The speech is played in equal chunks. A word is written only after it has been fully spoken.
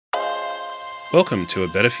Welcome to A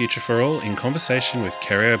Better Future for All in conversation with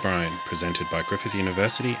Kerry O'Brien, presented by Griffith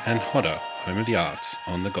University and Rhoda, Home of the Arts,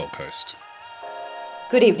 on the Gold Coast.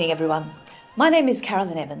 Good evening, everyone. My name is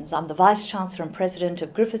Carolyn Evans. I'm the Vice-Chancellor and President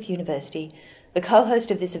of Griffith University, the co-host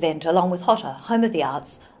of this event along with Rhoda, Home of the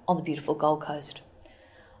Arts, on the beautiful Gold Coast.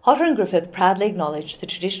 Rhoda and Griffith proudly acknowledge the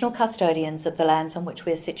traditional custodians of the lands on which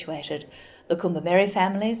we are situated, the Kumbameri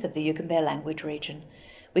families of the Yugambeh language region.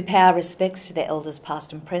 We pay our respects to their elders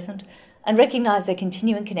past and present, and recognise their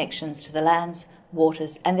continuing connections to the lands,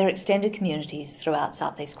 waters and their extended communities throughout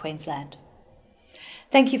South East Queensland.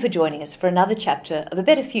 Thank you for joining us for another chapter of A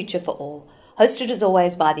Better Future for All, hosted as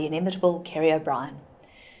always by the inimitable Kerry O'Brien.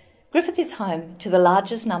 Griffith is home to the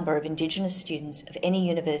largest number of Indigenous students of any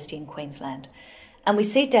university in Queensland, and we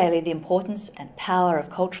see daily the importance and power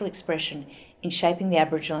of cultural expression in shaping the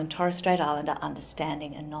Aboriginal and Torres Strait Islander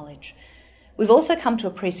understanding and knowledge. We've also come to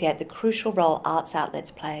appreciate the crucial role arts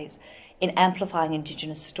outlets plays in amplifying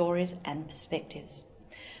Indigenous stories and perspectives.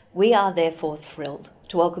 We are therefore thrilled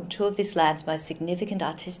to welcome two of this land's most significant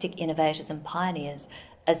artistic innovators and pioneers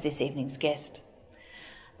as this evening's guest.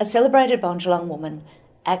 A celebrated Bundjalung woman,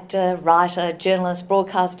 actor, writer, journalist,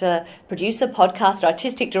 broadcaster, producer, podcaster,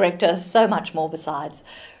 artistic director, so much more besides,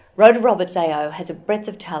 Rhoda Roberts AO has a breadth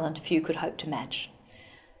of talent few could hope to match.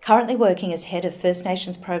 Currently working as head of First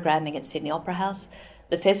Nations programming at Sydney Opera House,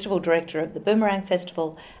 the festival director of the Boomerang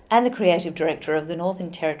Festival and the creative director of the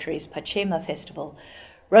Northern Territory's Pachima Festival,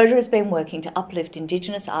 Rhoda has been working to uplift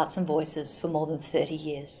Indigenous arts and voices for more than 30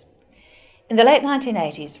 years. In the late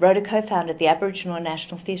 1980s, Rhoda co-founded the Aboriginal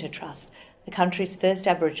National Theatre Trust, the country's first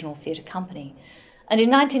Aboriginal theatre company, and in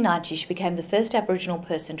 1990 she became the first Aboriginal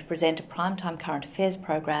person to present a primetime current affairs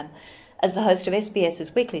program as the host of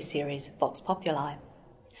SBS's weekly series, Vox Populi.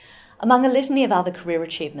 Among a litany of other career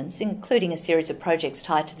achievements, including a series of projects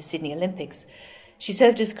tied to the Sydney Olympics, she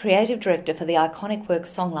served as creative director for the iconic work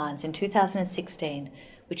Songlines in 2016,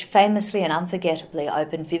 which famously and unforgettably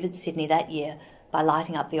opened Vivid Sydney that year by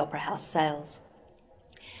lighting up the Opera House sails.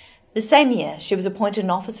 The same year, she was appointed an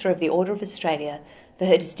Officer of the Order of Australia for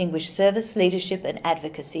her distinguished service, leadership and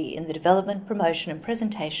advocacy in the development, promotion and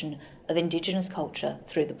presentation of Indigenous culture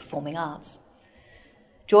through the performing arts.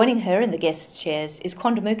 Joining her in the guest chairs is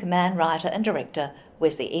Quandamooka man, writer and director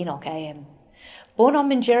Wesley Enoch AM. Born on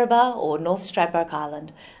Minjerribah or North Stradbroke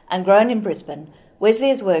Island and grown in Brisbane, Wesley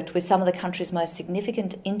has worked with some of the country's most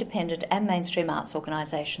significant independent and mainstream arts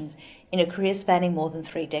organisations in a career spanning more than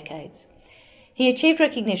 3 decades. He achieved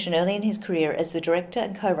recognition early in his career as the director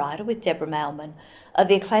and co-writer with Deborah Mailman of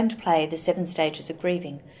the acclaimed play The 7 Stages of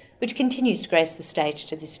Grieving, which continues to grace the stage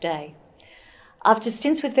to this day. After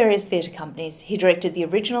stints with various theatre companies, he directed the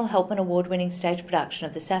original Helpman Award-winning stage production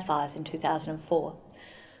of The Sapphires in 2004.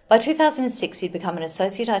 By 2006, he'd become an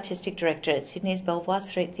Associate Artistic Director at Sydney's Belvoir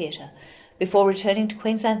Street Theatre, before returning to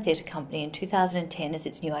Queensland Theatre Company in 2010 as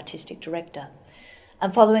its new Artistic Director.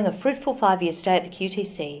 And following a fruitful 5-year stay at the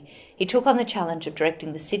QTC, he took on the challenge of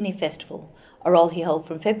directing the Sydney Festival, a role he held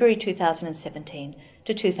from February 2017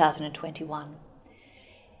 to 2021.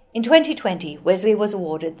 In 2020, Wesley was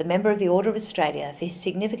awarded the Member of the Order of Australia for his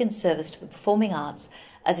significant service to the performing arts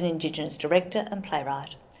as an Indigenous director and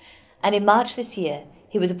playwright. And in March this year,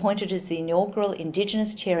 he was appointed as the inaugural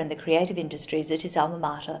Indigenous Chair in the Creative Industries at his alma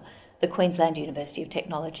mater, the Queensland University of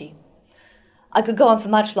Technology. I could go on for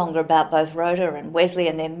much longer about both Rhoda and Wesley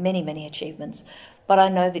and their many, many achievements, but I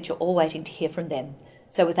know that you're all waiting to hear from them.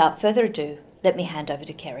 So without further ado, let me hand over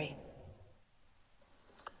to Kerry.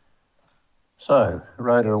 So,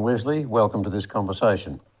 Rhoda and Wesley, welcome to this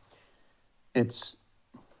conversation. It's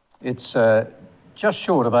just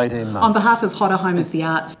short of 18 months. On behalf of Rhoda, Home of the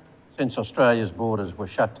Arts. Since Australia's borders were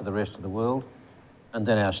shut to the rest of the world, and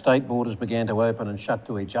then our state borders began to open and shut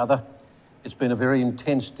to each other, it's been a very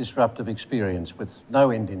intense, disruptive experience with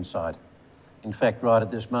no end in sight. In fact, right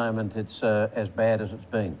at this moment, it's as bad as it's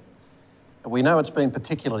been. We know it's been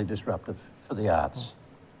particularly disruptive for the arts.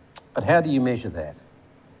 But how do you measure that?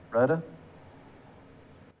 Rhoda?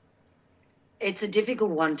 It's a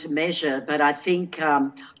difficult one to measure, but I think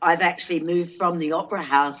I've actually moved from the Opera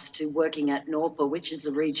House to working at Norpa, which is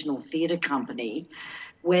a regional theatre company,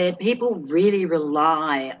 where people really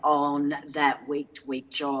rely on that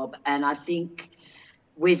week-to-week job. And I think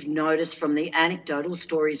we've noticed from the anecdotal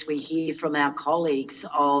stories we hear from our colleagues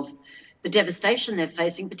of the devastation they're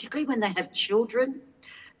facing, particularly when they have children,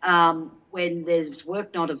 when there's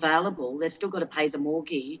work not available, they've still got to pay the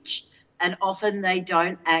mortgage, and often they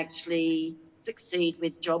don't actually succeed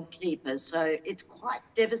with JobKeeper. So it's quite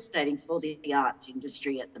devastating for the arts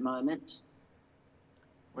industry at the moment.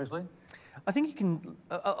 Wesley? I think you can,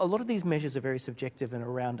 a lot of these measures are very subjective and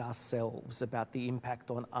around ourselves about the impact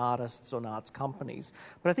on artists, on arts companies.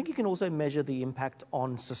 But I think you can also measure the impact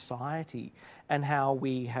on society and how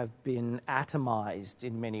we have been atomised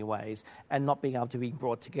in many ways and not being able to be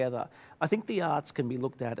brought together. I think the arts can be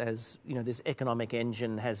looked at as, this economic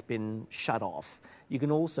engine has been shut off. You can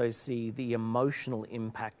also see the emotional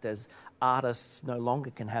impact as artists no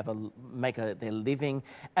longer can make their living,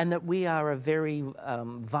 and that we are a very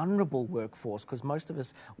vulnerable workforce because most of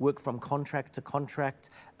us work from contract to contract.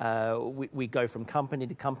 We go from company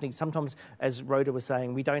to company. Sometimes, as Rhoda was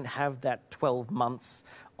saying, we don't have that 12 months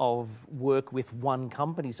of work with one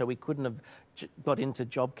company, so we couldn't have got into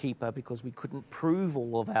JobKeeper because we couldn't prove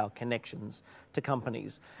all of our connections to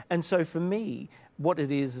companies. And so for me, what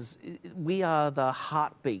it is we are the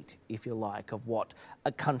heartbeat, if you like, of what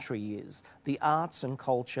a country is. The arts and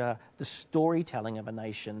culture, the storytelling of a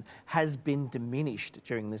nation has been diminished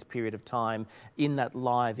during this period of time in that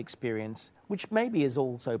live experience, which maybe has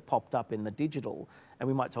also popped up in the digital, and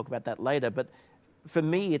we might talk about that later. But for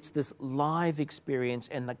me, it's this live experience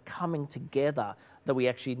and the coming together that we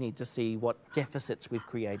actually need to see what deficits we've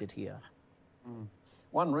created here.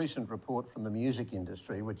 One recent report from the music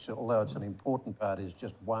industry, which, although it's an important part, is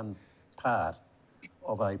just one part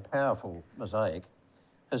of a powerful mosaic,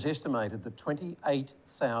 has estimated that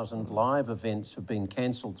 28,000 live events have been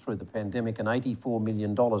cancelled through the pandemic and $84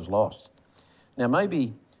 million lost. Now,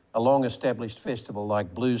 maybe a long-established festival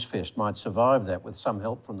like Blues Fest might survive that with some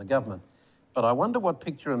help from the government, but I wonder what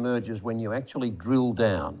picture emerges when you actually drill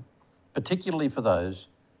down, particularly for those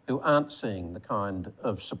who aren't seeing the kind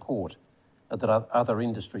of support that other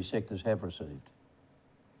industry sectors have received.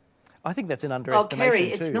 I think that's an underestimation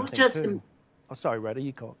Kerry, it's not just... Oh, sorry, Rhoda,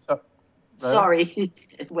 you call. Sorry,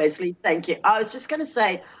 Wesley, thank you. I was just going to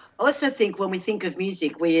say, I also think when we think of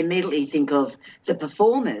music, we immediately think of the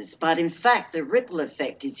performers, but in fact, the ripple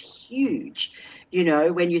effect is huge.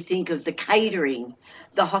 When you think of the catering,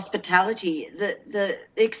 the hospitality, the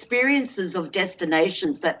experiences of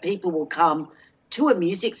destinations that people will come to a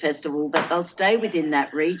music festival, but they'll stay within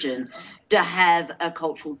that region to have a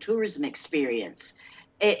cultural tourism experience.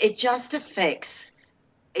 It just affects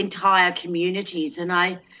entire communities. And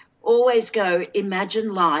I always go,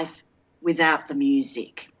 imagine life without the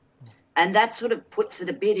music. And that sort of puts it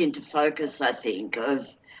a bit into focus, I think,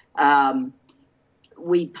 of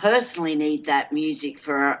we personally need that music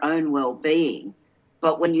for our own well-being.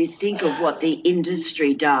 But when you think of what the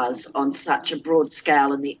industry does on such a broad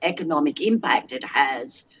scale and the economic impact it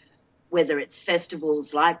has, whether it's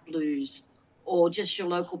festivals like Blues or just your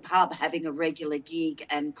local pub having a regular gig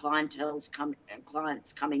and clients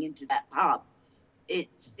coming into that pub,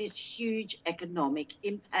 it's this huge economic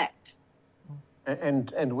impact.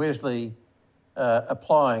 And Wesley,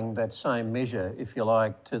 applying that same measure, if you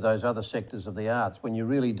like, to those other sectors of the arts, when you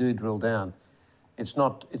really do drill down, it's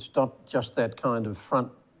not just that kind of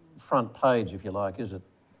front page, if you like, is it?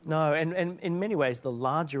 No, and in many ways, the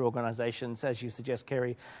larger organisations, as you suggest,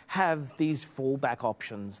 Kerry, have these fallback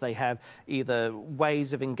options. They have either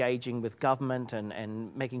ways of engaging with government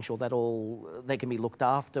and making sure that they can be looked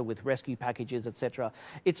after with rescue packages, etc.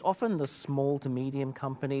 It's often the small to medium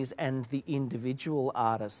companies and the individual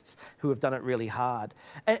artists who have done it really hard.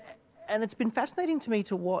 And it's been fascinating to me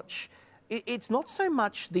to watch. It's not so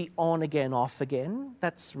much the on again, off again.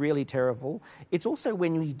 That's really terrible. It's also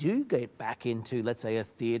when we do get back into, let's say, a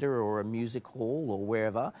theatre or a music hall or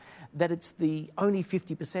wherever, that it's the only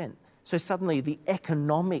 50%. So suddenly the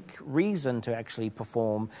economic reason to actually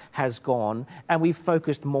perform has gone, and we've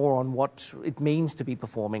focused more on what it means to be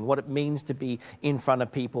performing, what it means to be in front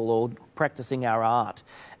of people or practicing our art.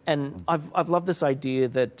 And I've loved this idea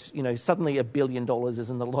that, suddenly $1 billion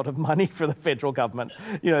isn't a lot of money for the federal government.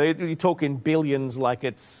 You talk in billions like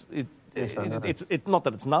it's not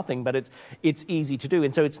that it's nothing, but it's easy to do.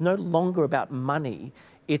 And so it's no longer about money.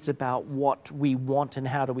 It's about what we want and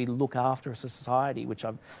how do we look after a society, which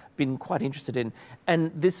I've been quite interested in.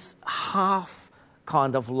 And this half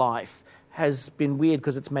kind of life has been weird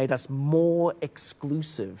because it's made us more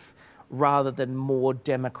exclusive rather than more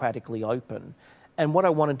democratically open. And what I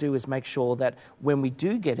want to do is make sure that when we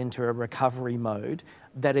do get into a recovery mode,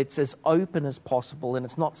 that it's as open as possible and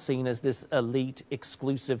it's not seen as this elite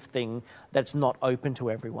exclusive thing that's not open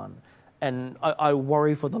to everyone. And I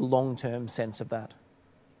worry for the long-term sense of that.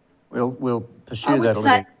 We'll pursue that a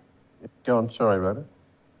little. Go on, sorry, Rhoda.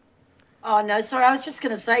 Oh, no, sorry, I was just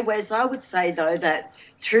going to say, Wes, I would say, though, that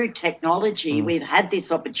through technology, we've had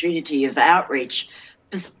this opportunity of outreach,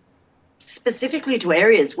 specifically to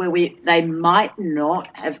areas where they might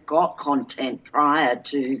not have got content prior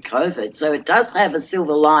to COVID. So it does have a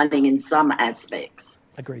silver lining in some aspects.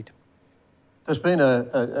 Agreed. There's been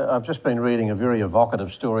I've just been reading a very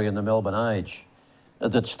evocative story in the Melbourne Age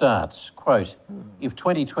that starts, quote, "If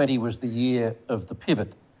 2020 was the year of the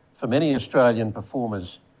pivot, for many Australian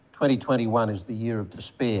performers, 2021 is the year of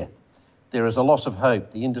despair. There is a loss of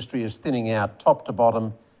hope. The industry is thinning out top to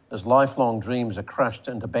bottom as lifelong dreams are crushed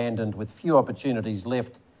and abandoned with few opportunities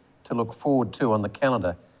left to look forward to on the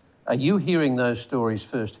calendar." Are you hearing those stories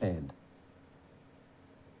firsthand?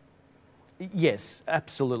 Yes,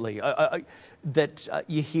 absolutely.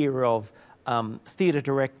 You hear of theatre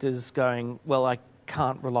directors going, well, I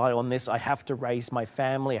can't rely on this. I have to raise my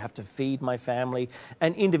family. I have to feed my family.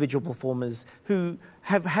 And individual performers who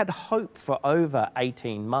have had hope for over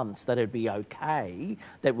 18 months that it'd be okay,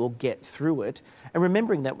 that we'll get through it. And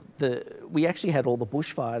remembering that we actually had all the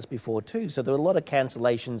bushfires before too. So there were a lot of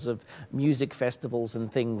cancellations of music festivals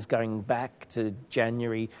and things going back to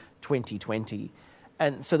January 2020.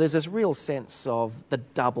 And so there's this real sense of the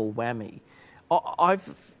double whammy.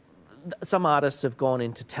 Some artists have gone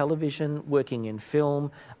into television, working in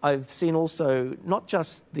film. I've seen also not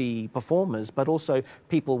just the performers, but also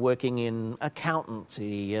people working in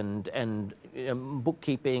accountancy and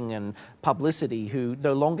bookkeeping and publicity who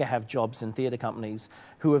no longer have jobs in theatre companies,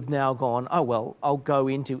 who have now gone, oh, well, I'll go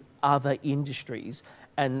into other industries.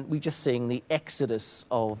 And we're just seeing the exodus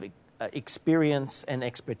of experience and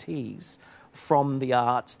expertise from the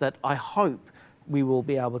arts that I hope we will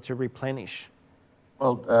be able to replenish.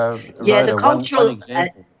 Well, yeah, Rhoda, the cultural.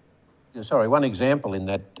 One example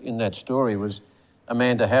in that story was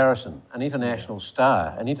Amanda Harrison, an international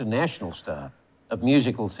star of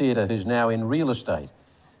musical theatre who's now in real estate,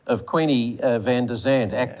 of Queenie van der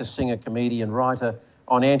Zandt, actor, singer, comedian, writer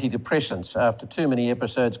on antidepressants after too many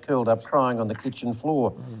episodes curled up crying on the kitchen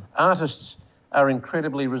floor. Artists are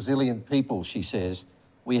incredibly resilient people, she says.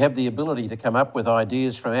 We have the ability to come up with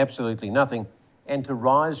ideas from absolutely nothing and to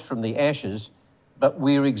rise from the ashes, but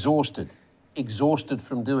we're exhausted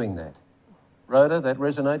from doing that. Rhoda, that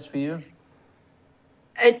resonates for you?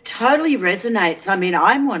 It totally resonates. I mean,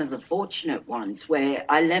 I'm one of the fortunate ones where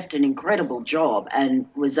I left an incredible job and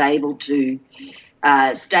was able to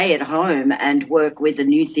stay at home and work with a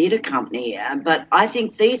new theatre company. But I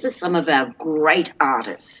think these are some of our great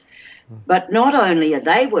artists. But not only are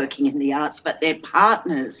they working in the arts, but their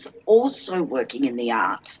partners also working in the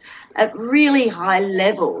arts at really high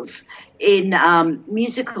levels in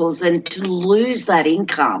musicals, and to lose that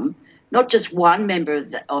income, not just one member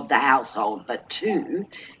of the household, but two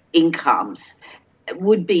incomes,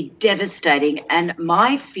 would be devastating. And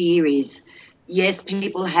my fear is, yes,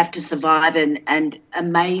 people have to survive, and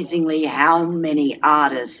amazingly how many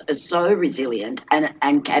artists are so resilient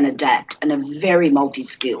and can adapt and are very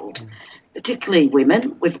multi-skilled, particularly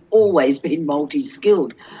women. We've always been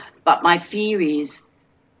multi-skilled. But my fear is,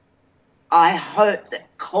 I hope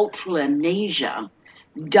that cultural amnesia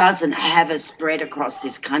doesn't have a spread across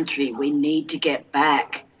this country. We need to get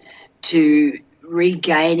back to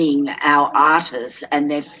regaining our artists and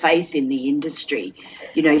their faith in the industry.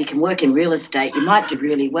 You know, you can work in real estate, you might do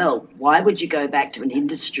really well. Why would you go back to an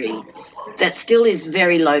industry that still is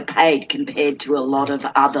very low paid compared to a lot of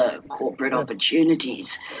other corporate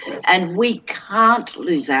opportunities? And we can't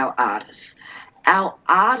lose our artists. Our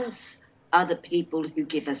artists are the people who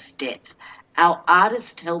give us depth. Our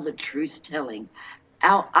artists tell the truth-telling.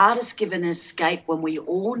 Our artists give an escape when we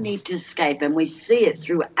all need to escape, and we see it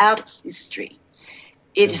throughout history.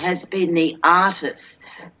 It has been the artists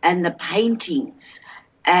and the paintings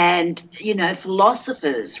and, you know,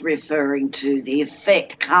 philosophers referring to the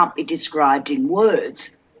effect can't be described in words,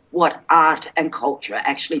 what art and culture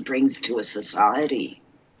actually brings to a society.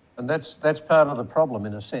 And that's part of the problem,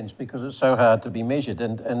 in a sense, because it's so hard to be measured.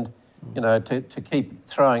 And you know, to keep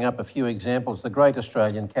throwing up a few examples, the great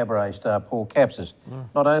Australian cabaret star Paul Capsis,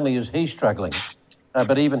 not only is he struggling,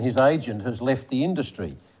 but even his agent has left the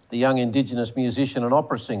industry. The young Indigenous musician and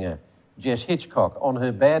opera singer, Jess Hitchcock, on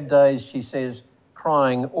her bad days, she says,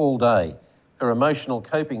 crying all day. Her emotional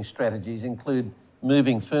coping strategies include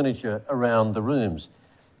moving furniture around the rooms.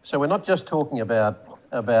 So we're not just talking about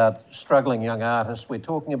struggling young artists, we're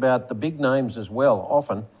talking about the big names as well,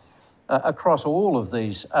 often, across all of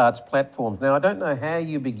these arts platforms. Now, I don't know how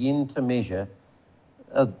you begin to measure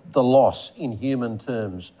the loss in human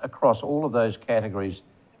terms across all of those categories,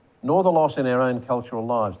 nor the loss in our own cultural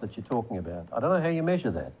lives that you're talking about. I don't know how you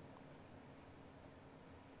measure that.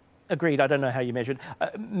 Agreed. I don't know how you measure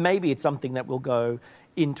it. Maybe it's something that will go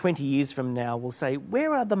in 20 years from now. We'll say,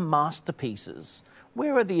 where are the masterpieces?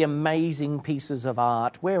 Where are the amazing pieces of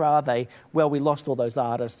art? Where are they? Well, we lost all those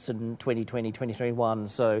artists in 2020, 2021,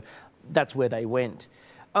 so that's where they went.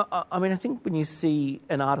 I mean, I think when you see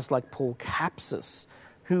an artist like Paul Capsis,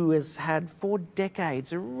 who has had for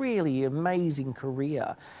decades a really amazing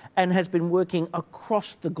career and has been working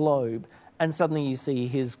across the globe, and suddenly you see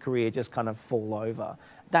his career just kind of fall over.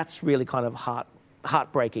 That's really kind of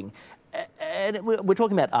heartbreaking. And we're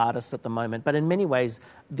talking about artists at the moment, but in many ways,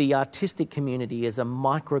 the artistic community is a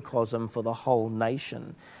microcosm for the whole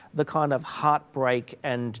nation. The kind of heartbreak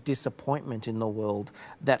and disappointment in the world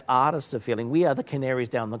that artists are feeling. We are the canaries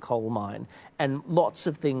down the coal mine, and lots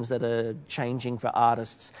of things that are changing for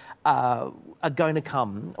artists are going to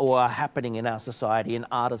come or are happening in our society, and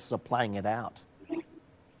artists are playing it out.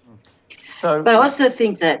 But I also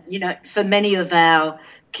think that, for many of our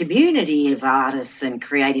community of artists and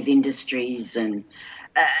creative industries, and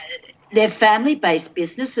they're family-based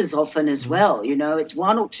businesses often as well. It's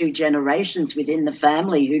one or two generations within the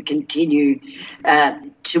family who continue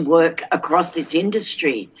to work across this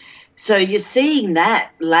industry. So you're seeing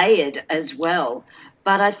that layered as well.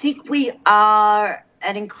 But I think we are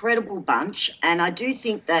an incredible bunch, and I do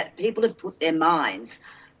think that people have put their minds.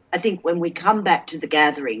 I think when we come back to the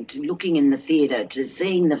gathering, to looking in the theatre, to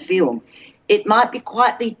seeing the film, it might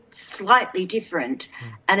be slightly different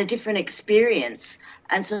and a different experience.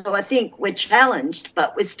 And so I think we're challenged,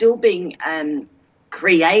 but we're still being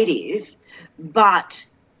creative. But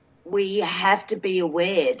we have to be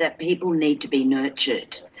aware that people need to be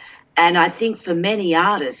nurtured. And I think for many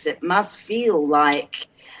artists, it must feel like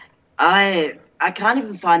I can't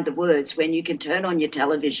even find the words when you can turn on your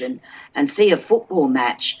television and see a football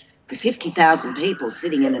match with 50,000 people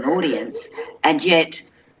sitting in an audience, and yet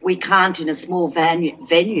we can't, in a small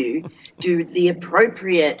venue, do the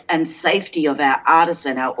appropriate and safety of our artists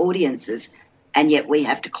and our audiences, and yet we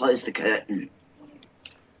have to close the curtain.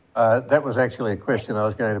 That was actually a question I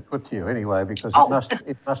was going to put to you anyway, because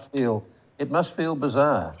it must feel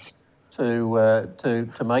bizarre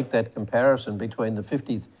to make that comparison between the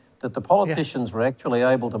 50 that the politicians were actually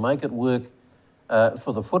able to make it work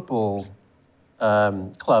for the football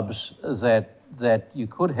clubs, that you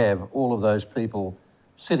could have all of those people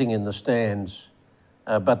sitting in the stands,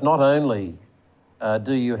 but not only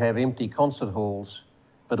do you have empty concert halls,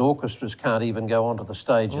 but orchestras can't even go onto the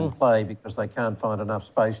stage and play because they can't find enough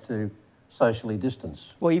space to socially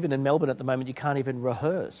distance. Well, even in Melbourne at the moment, you can't even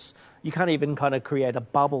rehearse. You can't even kind of create a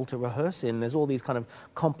bubble to rehearse in. There's all these kind of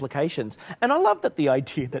complications. And I love that the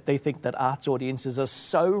idea that they think that arts audiences are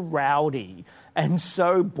so rowdy and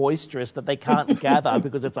so boisterous that they can't gather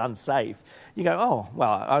because it's unsafe. You go, oh,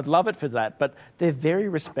 well, I'd love it for that. But they're very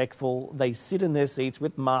respectful. They sit in their seats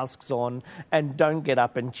with masks on and don't get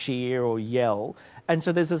up and cheer or yell. And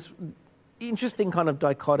so there's this interesting kind of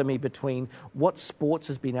dichotomy between what sports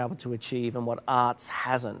has been able to achieve and what arts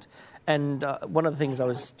hasn't. And one of the things I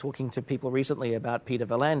was talking to people recently about Peter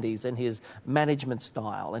V'landys and his management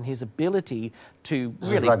style and his ability to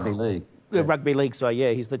really... Rugby league. Rugby league, so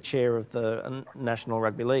yeah, he's the chair of the National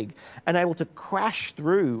Rugby League, and able to crash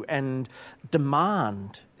through and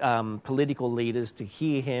demand political leaders to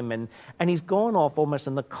hear him, and he's gone off almost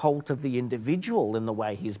in the cult of the individual in the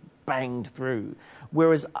way he's banged through,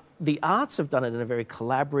 whereas the arts have done it in a very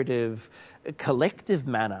collaborative, collective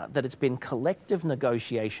manner, that it's been collective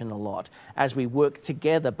negotiation a lot as we work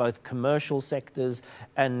together, both commercial sectors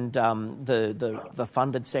and the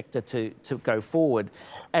funded sector to go forward.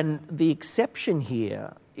 And the exception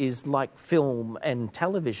here is like film and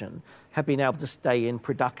television have been able to stay in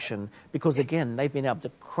production because, again, they've been able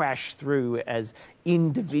to crash through as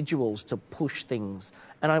individuals to push things.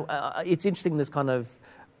 And it's interesting, this kind of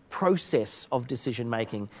process of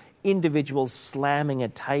decision-making. Individuals slamming a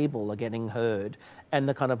table are getting heard, and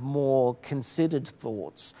the kind of more considered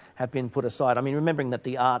thoughts have been put aside. I mean, remembering that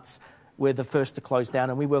the arts were the first to close down,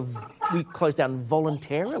 and we closed down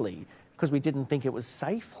voluntarily because we didn't think it was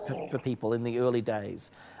safe for people in the early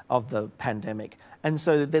days of the pandemic. And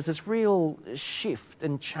so there's this real shift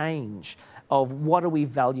and change of what are we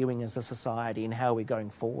valuing as a society and how are we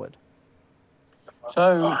going forward.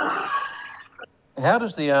 So how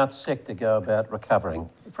does the arts sector go about recovering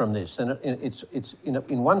from this? And it's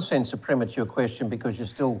in one sense a premature question because you're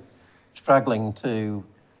still struggling to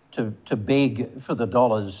beg for the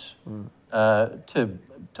dollars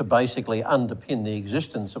to basically underpin the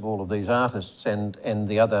existence of all of these artists and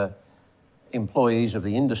the other employees of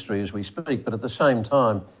the industry as we speak. But at the same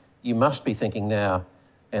time, you must be thinking now,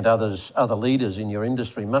 and other leaders in your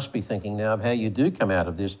industry must be thinking now of how you do come out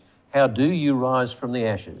of this. How do you rise from the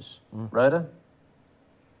ashes? Rhoda?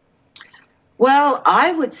 Well,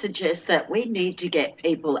 I would suggest that we need to get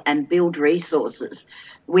people and build resources.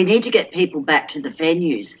 We need to get people back to the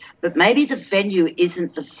venues, but maybe the venue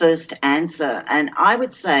isn't the first answer. And I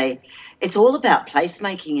would say it's all about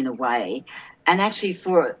placemaking in a way. And actually,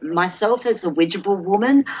 for myself as a Widgeable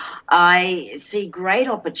woman, I see great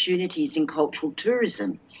opportunities in cultural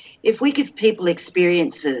tourism. If we give people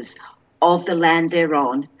experiences of the land they're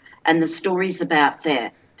on and the stories about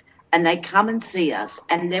that, and they come and see us,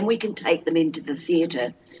 and then we can take them into the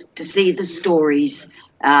theatre to see the stories,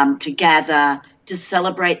 to gather, to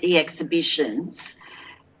celebrate the exhibitions.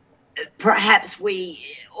 Perhaps we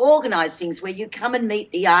organise things where you come and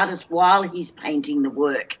meet the artist while he's painting the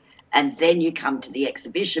work, and then you come to the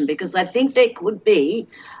exhibition, because I think there could be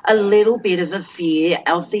a little bit of a fear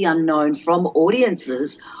of the unknown from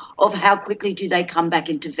audiences of how quickly do they come back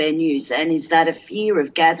into venues, and is that a fear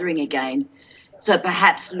of gathering again? So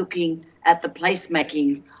perhaps looking at the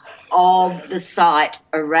placemaking of the site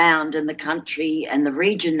around and the country and the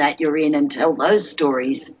region that you're in, and tell those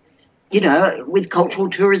stories, you know, with cultural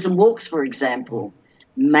tourism walks, for example.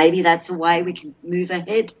 Maybe that's a way we can move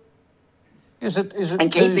ahead. Is it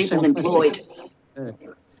and keep people employed.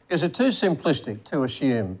 Is it too simplistic to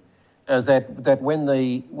assume that when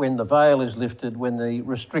the veil is lifted, when the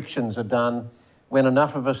restrictions are done, when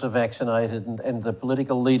enough of us are vaccinated and the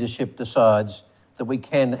political leadership decides that we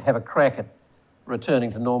can have a crack at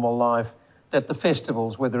returning to normal life, that the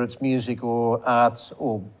festivals, whether it's music or arts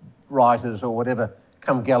or writers or whatever,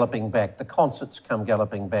 come galloping back, the concerts come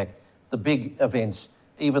galloping back, the big events,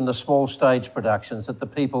 even the small stage productions that the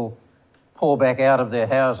people pour back out of their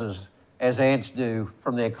houses as ants do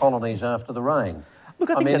from their colonies after the rain? Look,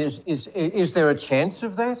 I mean, is there a chance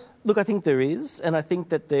of that? Look, I think there is, and I think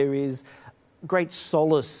that there is great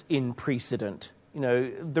solace in precedent, you know,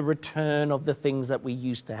 the return of the things that we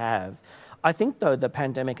used to have. I think, though, the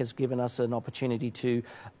pandemic has given us an opportunity to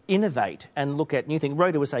innovate and look at new things.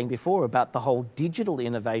 Rhoda was saying before about the whole digital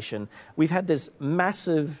innovation. We've had this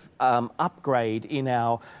massive upgrade in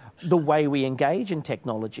the way we engage in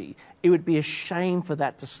technology. It would be a shame for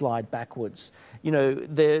that to slide backwards. You know,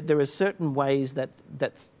 there are certain ways that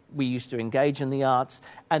we used to engage in the arts,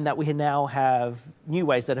 and that we now have new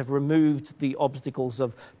ways that have removed the obstacles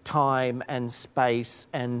of time and space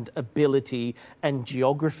and ability and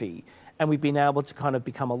geography. And we've been able to kind of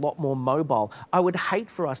become a lot more mobile. I would hate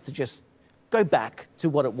for us to just go back to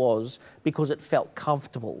what it was because it felt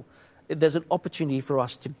comfortable. There's an opportunity for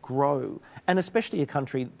us to grow, and especially a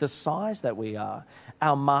country the size that we are.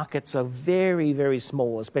 Our markets are very, very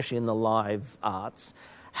small, especially in the live arts.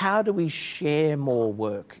 How do we share more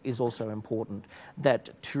work is also important. That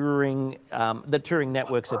the touring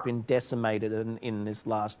networks have been decimated in this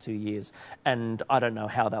last 2 years, and I don't know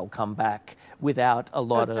how they'll come back without a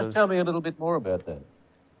lot of... Just tell me a little bit more about that.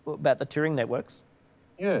 About the touring networks?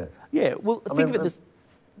 Yeah. Yeah, well, think of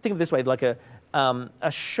it this way, like a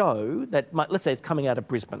show that might, let's say it's coming out of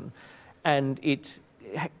Brisbane, and it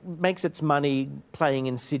makes its money playing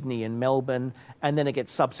in Sydney and Melbourne, and then it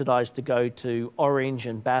gets subsidised to go to Orange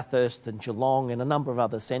and Bathurst and Geelong and a number of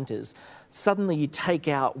other centres. Suddenly you take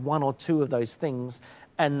out one or two of those things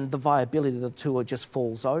and the viability of the tour just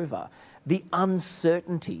falls over. The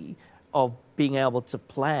uncertainty of being able to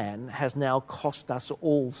plan has now cost us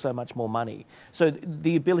all so much more money. So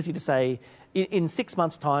the ability to say, in 6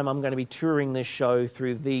 months' time, I'm going to be touring this show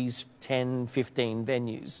through these 10, 15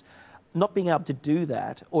 venues. Not being able to do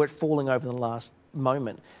that, or it falling over the last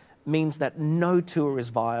moment, means that no tour is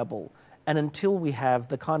viable. And until we have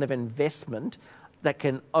the kind of investment that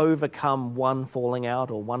can overcome one falling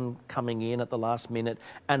out or one coming in at the last minute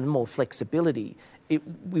and more flexibility,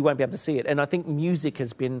 we won't be able to see it. And I think music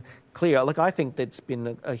has been clear. Like, I think that's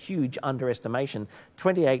been a huge underestimation.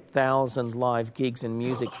 28,000 live gigs in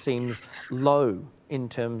music seems low in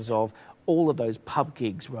terms of all of those pub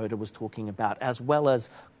gigs Rhoda was talking about, as well as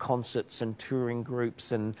concerts and touring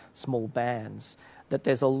groups and small bands, that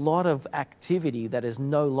there's a lot of activity that is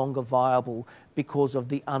no longer viable because of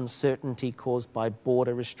the uncertainty caused by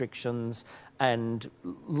border restrictions and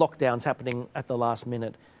lockdowns happening at the last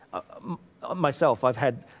minute. Myself, I've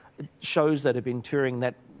had shows that have been touring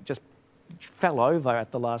that just fell over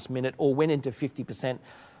at the last minute or went into 50%,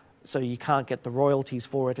 so you can't get the royalties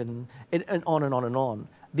for it, and on and on and on.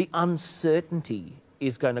 The uncertainty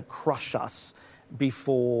is going to crush us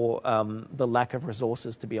before the lack of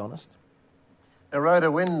resources, to be honest. Now, Rhoda,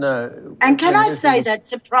 and can I say that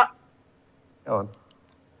Go on.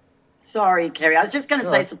 Sorry, Kerry. I was just going to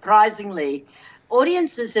say, surprisingly,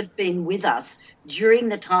 audiences have been with us during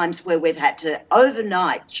the times where we've had to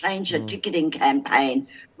overnight change a ticketing campaign,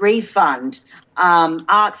 refund,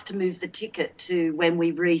 ask to move the ticket to when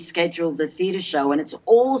we reschedule the theatre show, and it's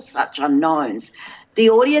all such unknowns. The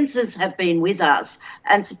audiences have been with us,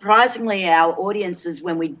 and surprisingly our audiences,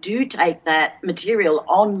 when we do take that material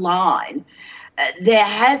online, There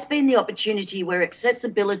has been the opportunity where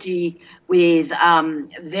accessibility with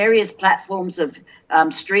various platforms of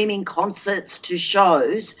streaming concerts to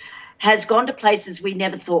shows has gone to places we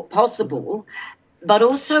never thought possible, but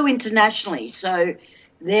also internationally. So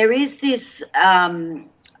there is this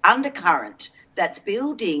undercurrent that's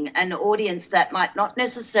building an audience that might not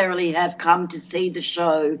necessarily have come to see the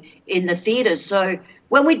show in the theatre. So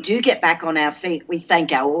when we do get back on our feet, we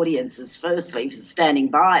thank our audiences firstly for standing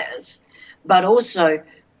by us, but also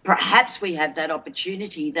perhaps we have that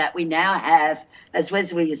opportunity that we now have, as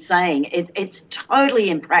Wesley is saying, it's totally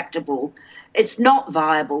impractical. It's not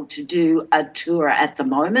viable to do a tour at the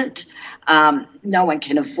moment. No one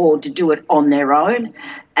can afford to do it on their own.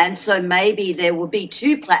 And so maybe there will be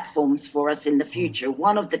two platforms for us in the future,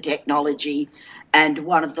 one of the technology and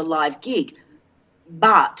one of the live gig.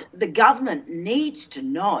 But the government needs to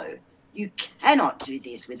know you cannot do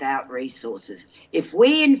this without resources. If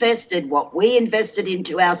we invested what we invested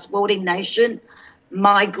into our sporting nation,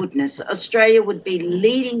 my goodness, Australia would be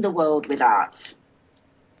leading the world with arts.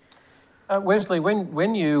 Wesley,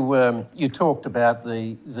 when you talked about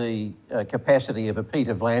the capacity of a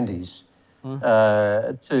Peter V'landys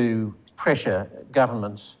to pressure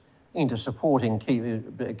governments into supporting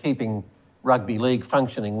keeping rugby league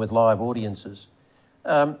functioning with live audiences,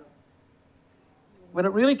 when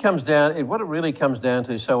it really comes down, what it really comes down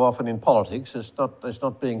to so often in politics, it's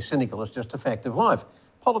not being cynical, it's just a fact of life.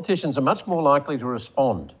 Politicians are much more likely to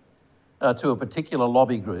respond to a particular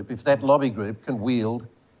lobby group if that lobby group can wield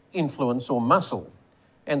influence or muscle.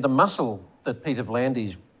 And the muscle that Peter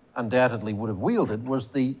V'landys undoubtedly would have wielded was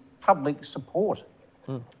the public support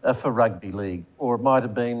for rugby league, or it might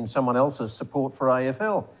have been someone else's support for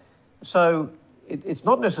AFL. So it's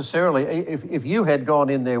not necessarily, if you had gone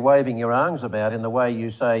in there waving your arms about in the way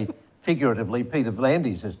you say figuratively Peter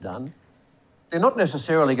V'landys has done, they're not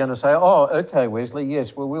necessarily going to say, oh, okay, Wesley,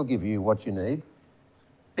 yes, well, we'll give you what you need,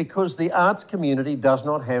 because the arts community does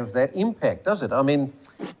not have that impact, does it? I mean,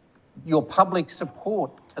 your public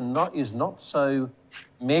support is not so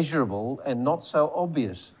measurable and not so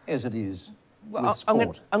obvious as it is with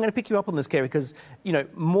sport. I'm going to pick you up on this, Kerry, because, you know,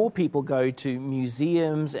 more people go to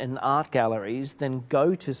museums and art galleries than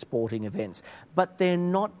go to sporting events, but they're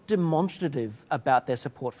not demonstrative about their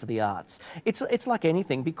support for the arts. It's like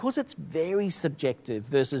anything, because it's very subjective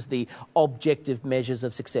versus the objective measures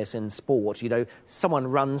of success in sport. You know, someone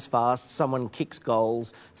runs fast, someone kicks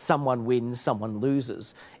goals, someone wins, someone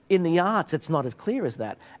loses. In the arts, it's not as clear as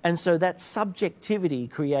that. And so that subjectivity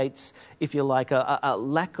creates, if you like, a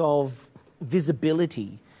lack of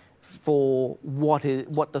visibility for what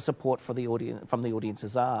the support for the audience from the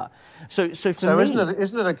audiences are. So me,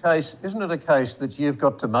 isn't it a case that you've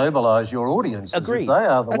got to mobilise your audiences? Agreed. If they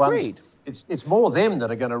are the Agreed. ones. It's more them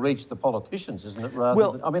that are going to reach the politicians, isn't it?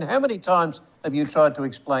 I mean, how many times have you tried to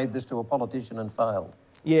explain this to a politician and failed?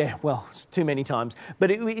 Yeah, well, it's too many times.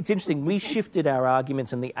 But it's interesting. We shifted our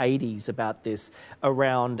arguments in the 80s about this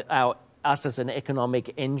around us as an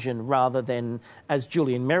economic engine, rather than, as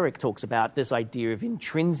Julian Merrick talks about, this idea of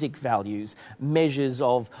intrinsic values, measures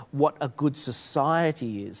of what a good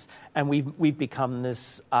society is. And we've become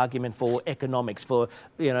this argument for economics, for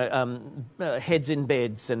heads in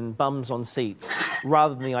beds and bums on seats,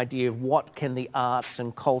 rather than the idea of what can the arts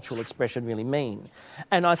and cultural expression really mean.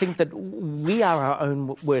 And I think that we are our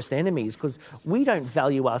own worst enemies, because we don't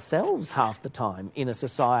value ourselves half the time in a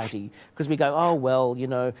society, because we go, oh, well, you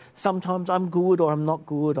know, sometimes I'm good or I'm not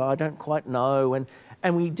good, or I don't quite know.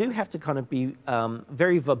 And we do have to kind of be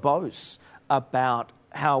very verbose about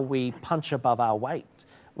how we punch above our weight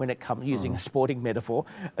when it comes, using a sporting metaphor,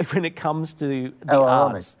 when it comes to the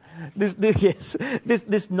arts.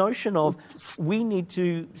 This notion of we need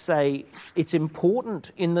to say it's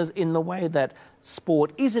important in the way that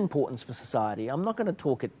sport is important for society. I'm not going to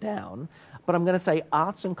talk it down, but I'm going to say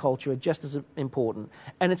arts and culture are just as important.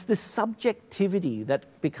 And it's this subjectivity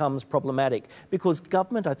that becomes problematic, because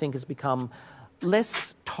government, I think, has become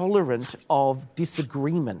less tolerant of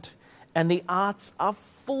disagreement. And the arts are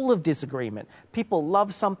full of disagreement. People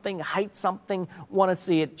love something, hate something, want to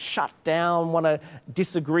see it shut down, want to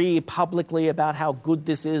disagree publicly about how good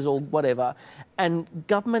this is or whatever. And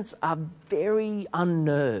governments are very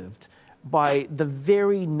unnerved by the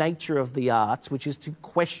very nature of the arts, which is to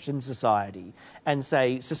question society and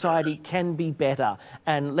say society can be better,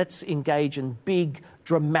 and let's engage in big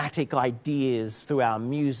dramatic ideas through our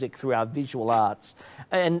music, through our visual arts.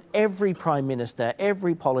 And every Prime Minister,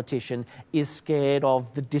 every politician is scared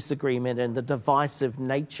of the disagreement and the divisive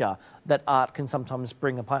nature that art can sometimes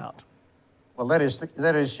bring about. Well, that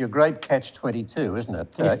is your great catch-22, isn't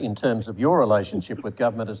it? In terms of your relationship with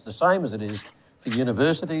government, it's the same as it is for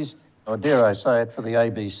universities, or dare I say it, for the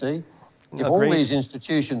ABC. If all these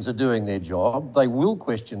institutions are doing their job, they will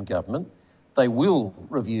question government, they will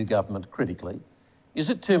review government critically. Is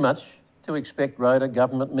it too much to expect, Rhoda,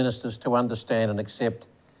 government ministers to understand and accept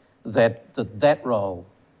that role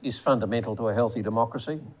is fundamental to a healthy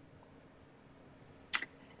democracy?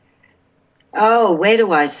 Oh, where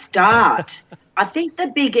do I start? I think the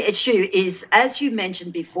big issue is, as you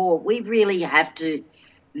mentioned before, we really have to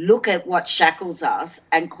look at what shackles us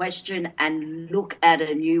and question and look at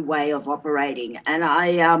a new way of operating. And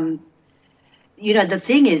the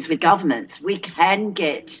thing is with governments, we can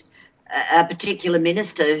get a particular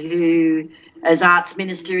minister who, as arts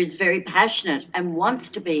minister, is very passionate and wants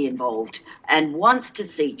to be involved and wants to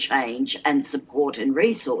see change and support and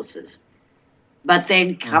resources, but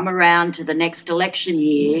then come around to the next election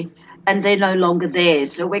year and they're no longer there.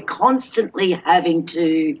 So we're constantly having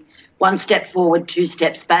to one step forward, two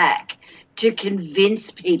steps back, to convince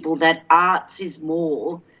people that arts is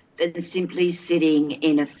more than simply sitting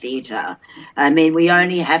in a theatre. I mean, we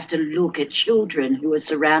only have to look at children who are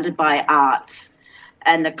surrounded by arts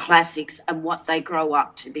and the classics and what they grow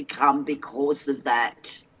up to become because of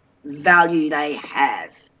that value they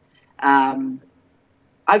have.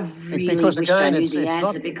 I really wish I knew the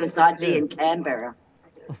answer because I'd be in Canberra.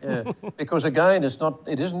 Yeah, because again,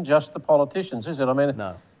 it isn't just the politicians, is it? I mean,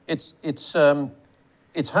 no.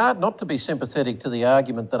 It's hard not to be sympathetic to the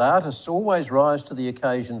argument that artists always rise to the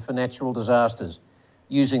occasion for natural disasters,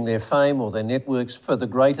 using their fame or their networks for the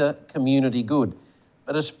greater community good.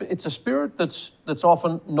 But it's a spirit that's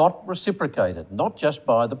often not reciprocated, not just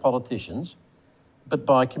by the politicians, but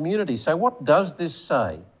by community. So what does this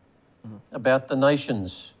say about the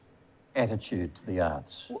nation's attitude to the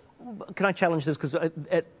arts? Can I challenge this? Because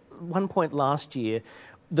at one point last year,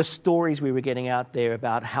 the stories we were getting out there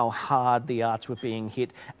about how hard the arts were being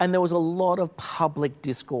hit, and there was a lot of public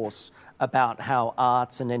discourse about how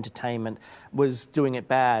arts and entertainment was doing it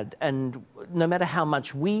bad. And no matter how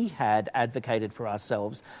much we had advocated for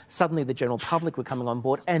ourselves, suddenly the general public were coming on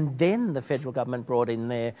board, and then the federal government brought in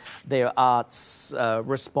their arts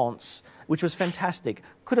response, which was fantastic.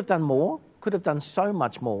 Could have done more, could have done so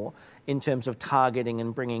much more in terms of targeting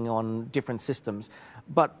and bringing on different systems.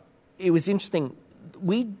 But it was interesting.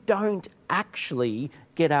 We don't actually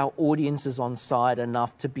get our audiences on side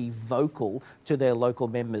enough to be vocal to their local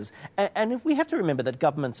members. And if we have to remember that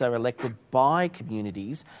governments are elected by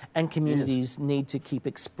communities, and communities need to keep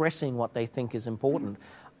expressing what they think is important.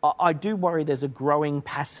 I do worry there's a growing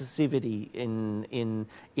passivity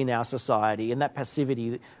in our society, and that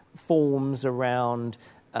passivity forms around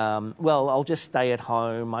I'll just stay at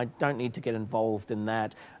home. I don't need to get involved in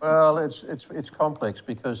that. Well, it's complex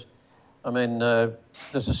because, I mean,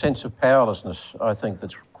 there's a sense of powerlessness, I think,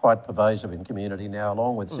 that's quite pervasive in community now,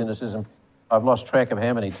 along with cynicism. I've lost track of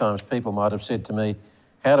how many times people might have said to me,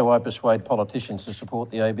 how do I persuade politicians to support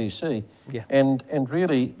the ABC? Yeah. And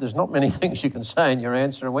really, there's not many things you can say in your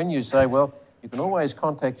answer. And when you say, well, you can always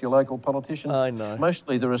contact your local politician, I know.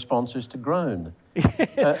 Mostly the response is to groan.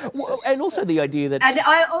 And also the idea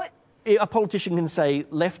that a politician can say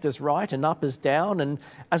left is right and up is down, and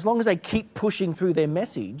as long as they keep pushing through their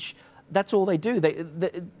message, that's all they do.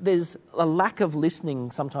 There's a lack of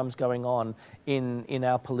listening sometimes going on in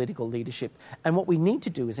our political leadership. And what we need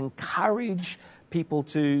to do is encourage people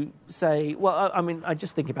to say, well, I mean, I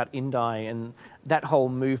just think about Indi and that whole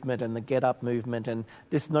movement and the Get Up movement and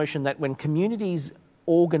this notion that when communities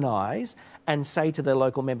organise and say to their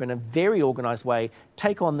local member in a very organised way,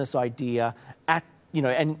 take on this idea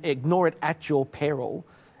and ignore it at your peril,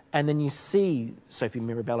 and then you see Sophie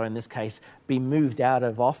Mirabella, in this case, be moved out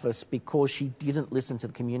of office because she didn't listen to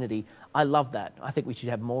the community. I love that. I think we should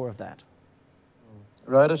have more of that.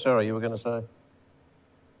 Rhoda, sorry, you were going to say?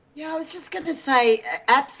 Yeah, I was just going to say,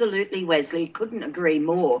 absolutely, Wesley, couldn't agree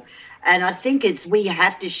more. And I think we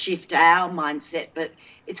have to shift our mindset, but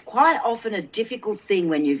it's quite often a difficult thing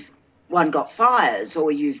when you've got fires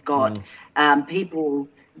or you've got people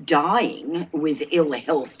dying with ill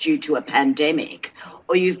health due to a pandemic,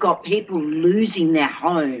 or you've got people losing their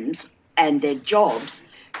homes and their jobs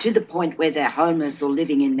to the point where they're homeless or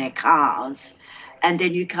living in their cars. And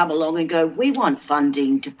then you come along and go, we want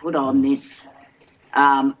funding to put on this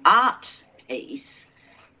art piece.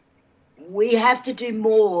 We have to do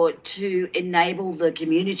more to enable the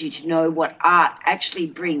community to know what art actually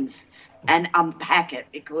brings and unpack it,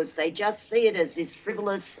 because they just see it as this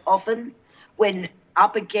frivolous often, when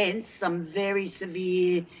up against some very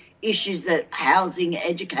severe issues that housing,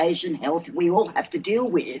 education, health, we all have to deal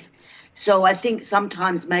with. So I think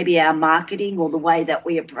sometimes maybe our marketing or the way that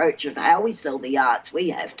we approach of how we sell the arts, we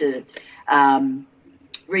have to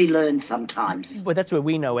relearn sometimes. Well, that's where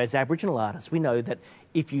we know, as Aboriginal artists, we know that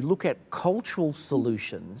if you look at cultural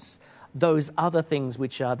solutions, those other things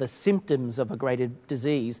which are the symptoms of a greater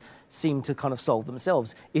disease seem to kind of solve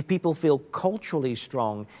themselves. If people feel culturally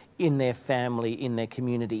strong in their family, in their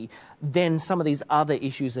community, then some of these other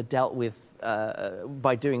issues are dealt with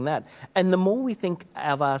by doing that. And the more we think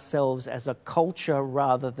of ourselves as a culture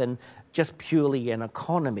rather than just purely an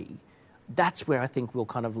economy, that's where I think we'll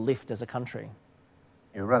kind of lift as a country.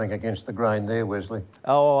 You're running against the grain there, Wesley.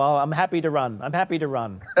 Oh, I'm happy to run. I'm happy to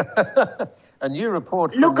run. A new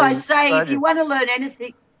report from Look, the I say, Australia... if you want to learn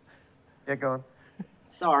anything... Yeah, go on.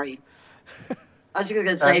 Sorry. I was going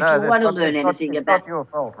to say, if you want to learn anything about... It's not your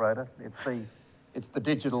fault, Rhoda. It's the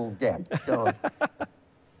digital gap. Go on.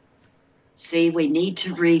 See, we need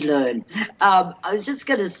to relearn. I was just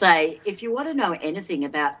going to say, if you want to know anything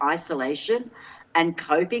about isolation and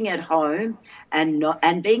coping at home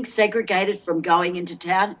and being segregated from going into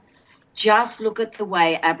town, just look at the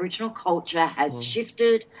way Aboriginal culture has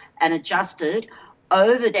shifted and adjusted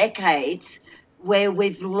over decades, where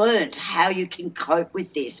we've learnt how you can cope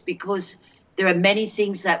with this, because there are many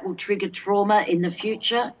things that will trigger trauma in the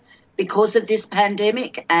future because of this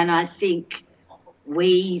pandemic. And I think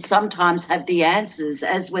we sometimes have the answers,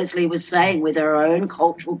 as Wesley was saying, with our own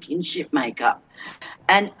cultural kinship makeup.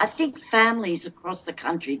 And I think families across the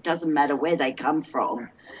country, it doesn't matter where they come from,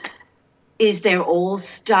 is they're all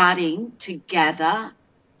starting to gather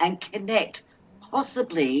and connect,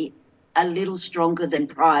 possibly a little stronger than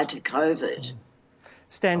prior to COVID.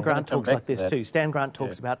 Stan Grant talks like this too. Stan Grant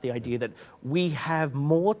talks about the idea that we have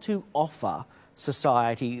more to offer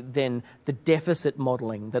society than the deficit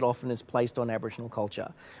modelling that often is placed on Aboriginal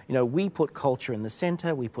culture. You know, we put culture in the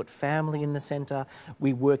centre, we put family in the centre,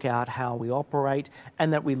 we work out how we operate,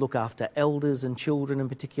 and that we look after elders and children in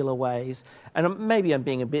particular ways. And maybe I'm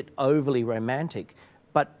being a bit overly romantic,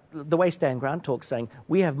 but the way Stan Grant talks, saying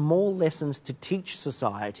we have more lessons to teach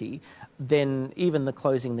society than even the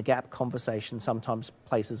closing the gap conversation sometimes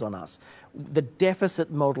places on us. The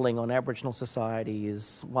deficit modelling on Aboriginal society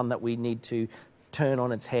is one that we need to turn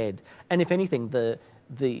on its head. And if anything, the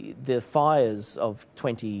fires of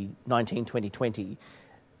 2019, 2020,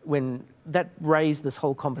 when that raised this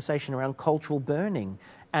whole conversation around cultural burning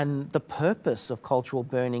and the purpose of cultural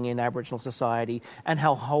burning in Aboriginal society and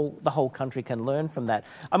how the whole country can learn from that.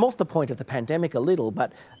 I'm off the point of the pandemic a little,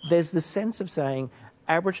 but there's this sense of saying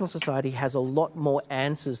Aboriginal society has a lot more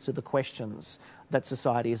answers to the questions that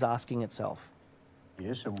society is asking itself.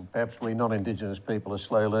 Yes, and perhaps we non-Indigenous people are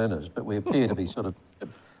slow learners, but we appear to be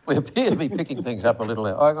picking things up a little.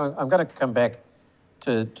 I'm going to come back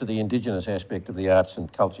to the Indigenous aspect of the arts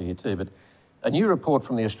and culture here too, but a new report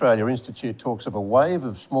from the Australia Institute talks of a wave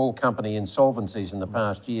of small company insolvencies in the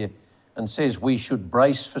past year and says we should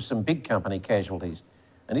brace for some big company casualties.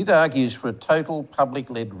 And it argues for a total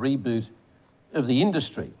public-led reboot of the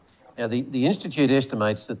industry. Now, the Institute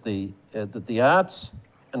estimates that the arts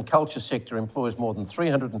and culture sector employs more than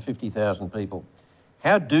 350,000 people.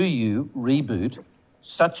 How do you reboot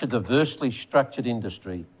such a diversely structured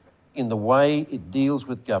industry in the way it deals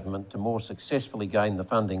with government to more successfully gain the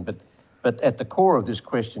funding? But at the core of this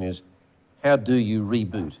question is, how do you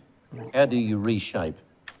reboot? How do you reshape?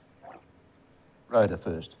 Rhoda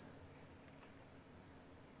first.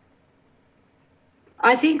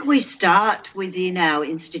 I think we start within our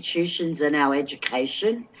institutions and our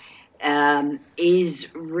education, is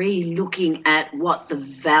re-looking at what the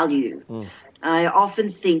value. I often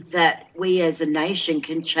think that we as a nation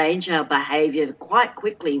can change our behaviour quite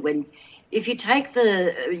quickly if you take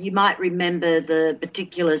you might remember the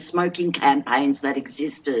particular smoking campaigns that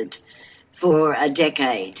existed for a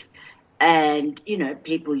decade. And, you know,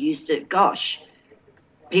 people used to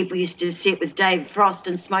sit with Dave Frost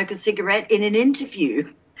and smoke a cigarette in an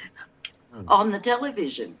interview on the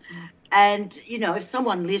television. And, you know, if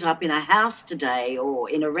someone lit up in a house today or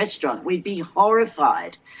in a restaurant, we'd be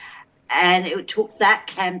horrified. And it took that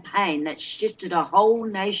campaign that shifted a whole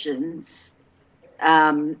nation's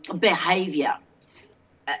behaviour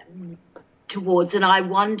towards. And I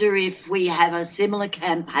wonder if we have a similar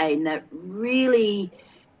campaign that really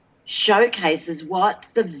showcases what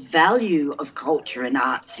the value of culture and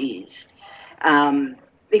arts is.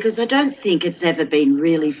 Because I don't think it's ever been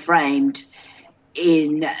really framed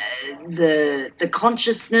in the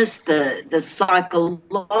consciousness, the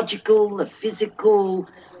psychological, the physical,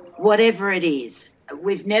 whatever it is.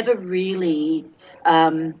 We've never really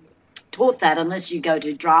taught that unless you go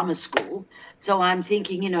to drama school. So I'm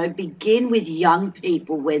thinking, you know, begin with young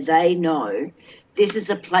people where they know this is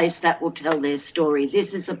a place that will tell their story.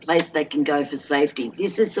 This is a place they can go for safety.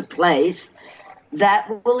 This is a place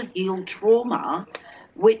that will heal trauma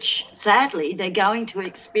which sadly they're going to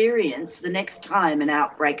experience the next time an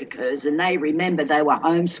outbreak occurs and they remember they were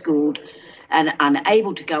homeschooled and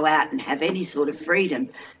unable to go out and have any sort of freedom.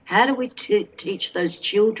 How do we teach those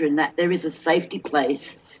children that there is a safety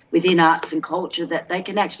place within arts and culture, that they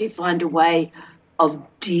can actually find a way of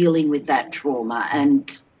dealing with that trauma?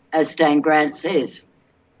 And as Stan Grant says,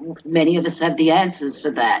 many of us have the answers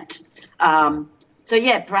for that. So,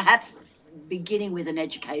 yeah, perhaps beginning with an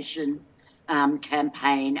education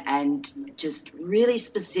campaign and just really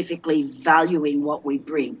specifically valuing what we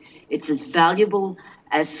bring. It's as valuable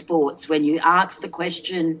as sports. When you ask the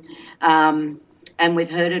question, and we've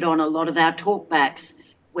heard it on a lot of our talkbacks,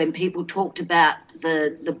 when people talked about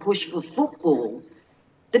the push for football,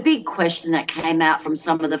 the big question that came out from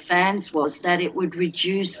some of the fans was that it would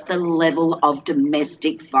reduce the level of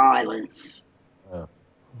domestic violence.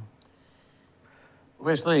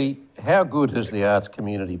 Wesley, how good has the arts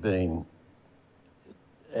community been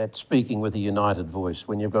at speaking with a united voice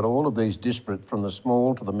when you've got all of these disparate, from the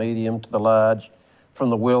small to the medium to the large, from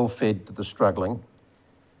the well-fed to the struggling,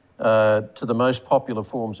 to the most popular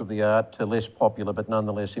forms of the art to less popular but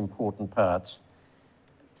nonetheless important parts?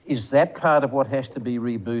 Is that part of what has to be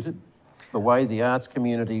rebooted, the way the arts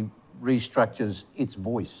community restructures its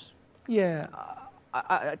voice? Yeah,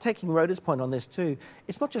 taking Rhoda's point on this too,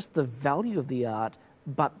 it's not just the value of the art,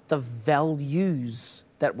 but the values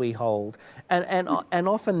that we hold. And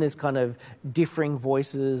often there's kind of differing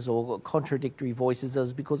voices or contradictory voices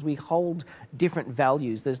as because we hold different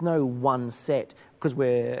values. There's no one set because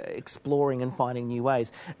we're exploring and finding new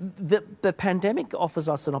ways. The pandemic offers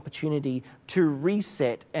us an opportunity to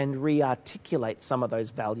reset and re-articulate some of those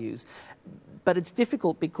values. But it's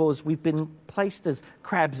difficult because we've been placed as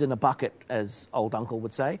crabs in a bucket, as old uncle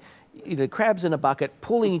would say. You know, crabs in a bucket,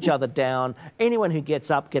 pulling each other down. Anyone who gets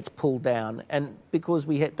up gets pulled down. And because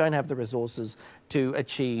we don't have the resources to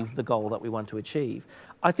achieve the goal that we want to achieve.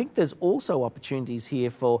 I think there's also opportunities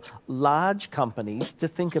here for large companies to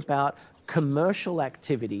think about commercial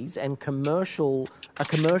activities and a commercial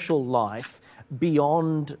life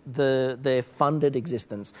beyond their funded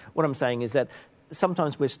existence. What I'm saying is that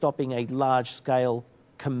sometimes we're stopping a large-scale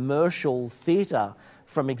commercial theatre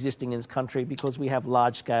from existing in this country because we have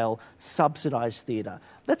large-scale subsidised theatre.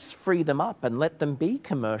 Let's free them up and let them be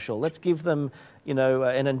commercial. Let's give them, you know,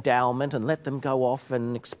 an endowment and let them go off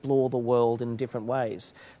and explore the world in different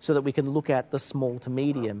ways so that we can look at the small to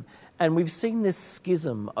medium. And we've seen this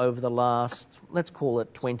schism over the last, let's call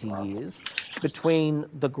it 20 years, between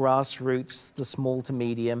the grassroots, the small to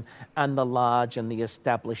medium, and the large and the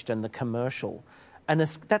established and the commercial. And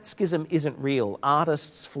that schism isn't real.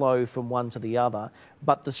 Artists flow from one to the other,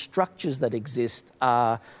 but the structures that exist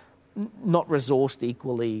are not resourced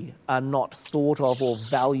equally, are not thought of or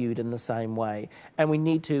valued in the same way. And we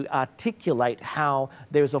need to articulate how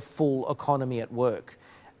there's a full economy at work.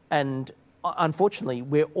 And unfortunately,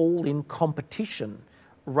 we're all in competition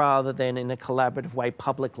rather than in a collaborative way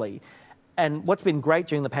publicly. And what's been great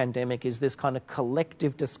during the pandemic is this kind of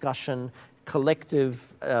collective discussion,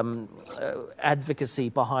 collective advocacy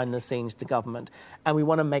behind the scenes to government. And we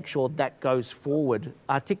want to make sure that goes forward,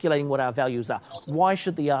 articulating what our values are. Why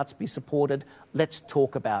should the arts be supported? Let's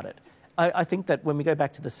talk about it. I think that when we go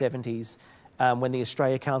back to the 70s, when the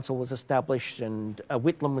Australia Council was established and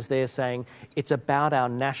Whitlam was there saying it's about our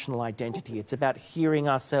national identity, it's about hearing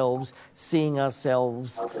ourselves, seeing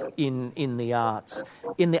ourselves in the arts.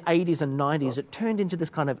 In the 80s and 90s, it turned into this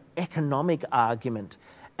kind of economic argument.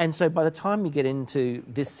 And so by the time we get into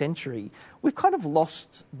this century, we've kind of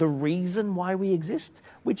lost the reason why we exist.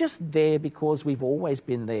 We're just there because we've always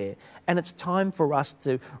been there. And it's time for us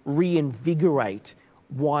to reinvigorate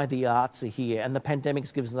why the arts are here. And the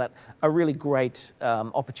pandemic gives that a really great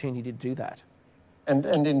opportunity to do that. And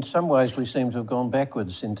in some ways we seem to have gone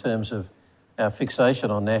backwards in terms of our fixation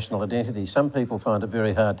on national identity. Some people find it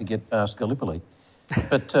very hard to get past Gallipoli.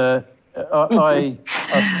 But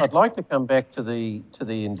I'd like to come back to the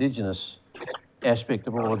Indigenous aspect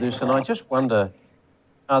of all of this, and I just wonder,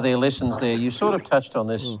 are there lessons there? You sort of touched on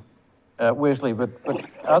this, Wesley, but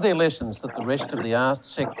are there lessons that the rest of the arts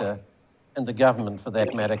sector and the government, for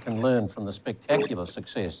that matter, can learn from the spectacular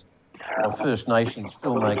success of First Nations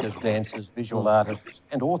filmmakers, dancers, visual artists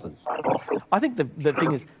and authors? I think the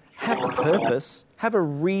thing is, have a purpose, have a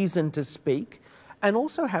reason to speak, and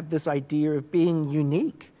also have this idea of being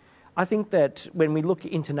unique. I think that when we look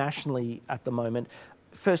internationally at the moment,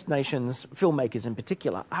 First Nations filmmakers in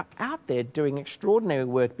particular are out there doing extraordinary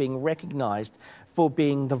work, being recognised for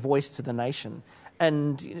being the voice to the nation.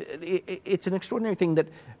 And it's an extraordinary thing that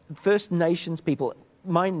First Nations people,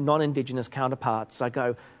 my non-Indigenous counterparts, I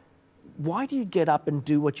go, why do you get up and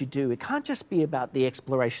do what you do? It can't just be about the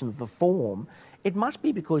exploration of the form. It must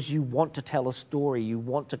be because you want to tell a story. You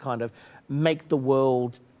want to kind of make the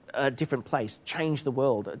world a different place, change the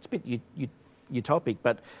world. It's a bit utopic,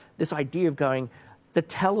 but this idea of going to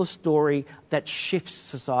tell a story that shifts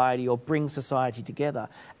society or brings society together.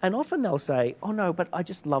 And often they'll say, oh no, but I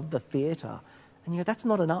just love the theatre. And that's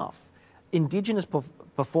not enough. Indigenous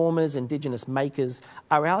performers, Indigenous makers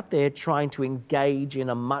are out there trying to engage in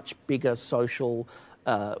a much bigger social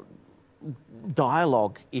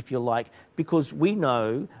dialogue, if you like, because we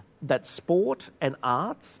know that sport and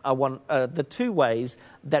arts are the two ways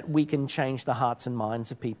that we can change the hearts and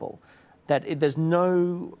minds of people. That it's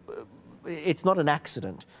not an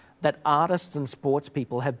accident that artists and sports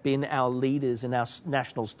people have been our leaders in our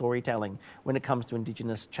national storytelling when it comes to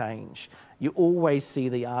Indigenous change. You always see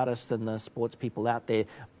the artists and the sports people out there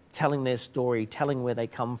telling their story, telling where they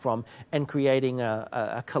come from, and creating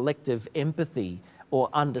a collective empathy or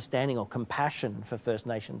understanding or compassion for First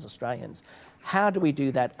Nations Australians. How do we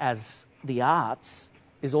do that as the arts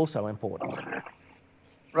is also important?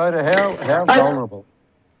 Rhoda, how vulnerable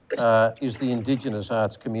is the Indigenous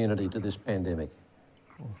arts community to this pandemic?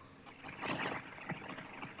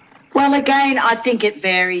 Well, again, I think it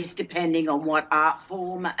varies depending on what art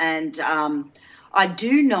form, and I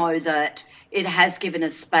do know that it has given a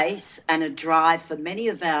space and a drive for many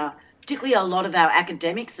of our, particularly a lot of our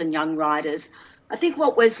academics and young writers. I think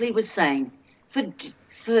what Wesley was saying, for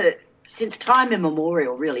since time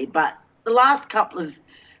immemorial, really, but the last couple of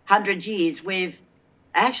 100 years, we've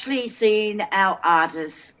actually seen our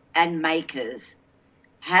artists and makers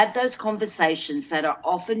have those conversations that are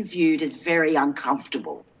often viewed as very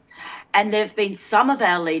uncomfortable. And there have been some of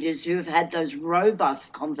our leaders who have had those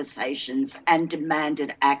robust conversations and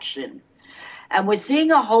demanded action. And we're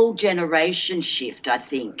seeing a whole generation shift, I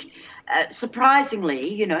think.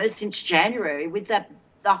 Surprisingly, since January, with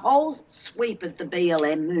the whole sweep of the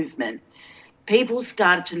BLM movement, people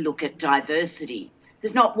started to look at diversity.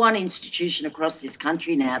 There's not one institution across this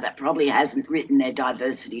country now that probably hasn't written their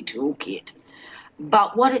diversity toolkit.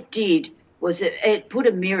 But what it did was it put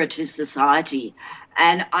a mirror to society.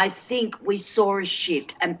 And I think we saw a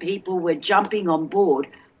shift and people were jumping on board,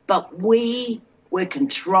 but we were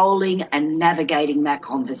controlling and navigating that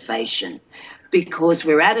conversation because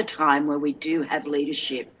we're at a time where we do have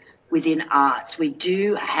leadership within arts. We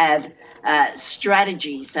do have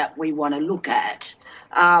strategies that we want to look at.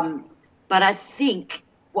 But I think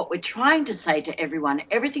what we're trying to say to everyone,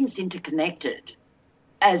 everything's interconnected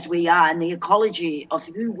as we are, and the ecology of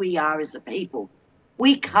who we are as a people.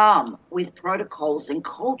 We come with protocols and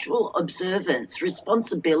cultural observance,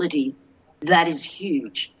 responsibility that is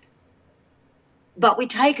huge. But we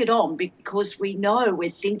take it on because we know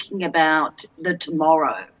we're thinking about the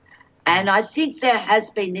tomorrow. And I think there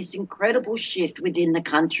has been this incredible shift within the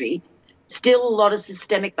country. Still a lot of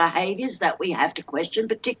systemic behaviours that we have to question,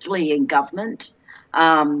 particularly in government.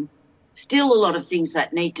 Still a lot of things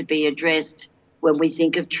that need to be addressed when we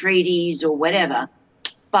think of treaties or whatever.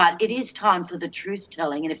 But it is time for the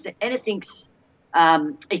truth-telling. And if anything's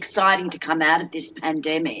exciting to come out of this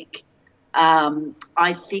pandemic,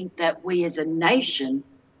 I think that we as a nation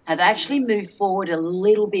have actually moved forward a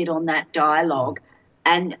little bit on that dialogue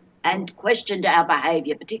and questioned our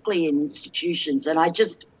behaviour, particularly in institutions. And I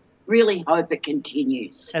just really hope it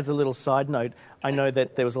continues. As a little side note, I know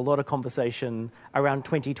that there was a lot of conversation around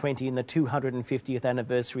 2020 and the 250th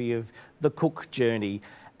anniversary of the Cook journey.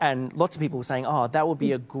 And lots of people were saying, that would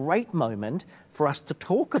be a great moment for us to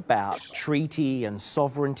talk about treaty and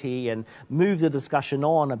sovereignty and move the discussion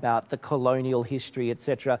on about the colonial history,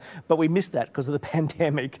 etc. But we missed that because of the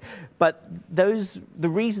pandemic. But the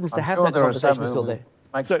reasons to have that conversation are still there.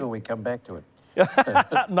 Make sure we come back to it.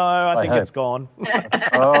 No, I think it's gone.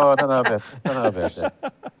 I don't know about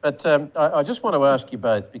that. But I just want to ask you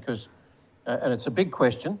both because, and it's a big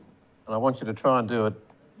question, and I want you to try and do it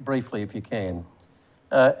briefly if you can.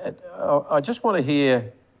 I just want to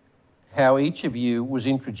hear how each of you was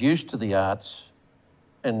introduced to the arts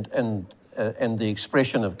and the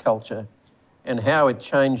expression of culture, and how it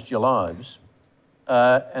changed your lives.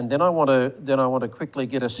 And then I want to quickly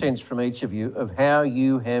get a sense from each of you of how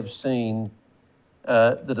you have seen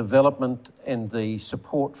the development and the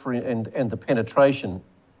support for and the penetration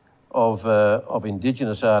of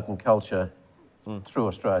Indigenous art and culture through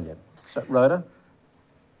Australia. So, Rhoda?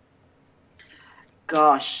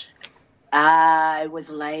 Gosh, I was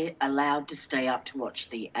allowed to stay up to watch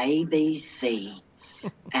the ABC,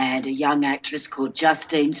 and a young actress called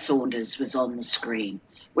Justine Saunders was on the screen.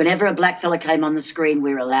 Whenever a black fella came on the screen,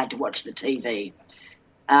 we were allowed to watch the TV,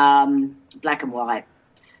 black and white.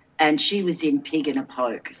 and she was in Pig in a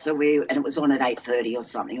Poke. And it was on at 8:30 or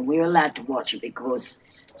something, and we were allowed to watch it because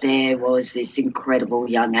there was this incredible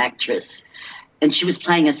young actress, and she was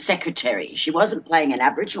playing a secretary. She wasn't playing an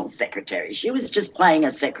Aboriginal secretary. She was just playing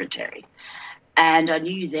a secretary. And I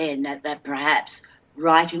knew then that perhaps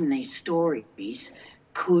writing these stories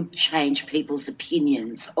could change people's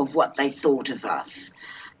opinions of what they thought of us.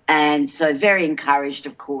 And so very encouraged,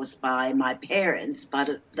 of course, by my parents,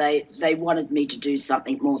 but they wanted me to do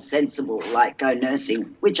something more sensible, like go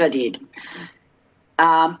nursing, which I did.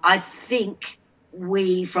 I think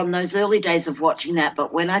from those early days of watching that,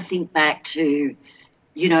 but when I think back to,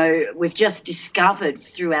 we've just discovered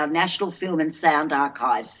through our National Film and Sound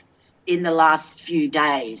Archives in the last few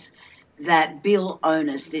days that Bill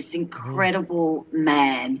Onus, this incredible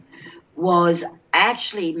man, was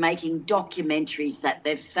actually making documentaries that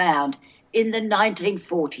they've found in the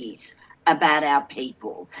 1940s about our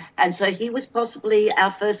people. And so he was possibly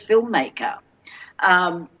our first filmmaker.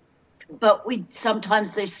 But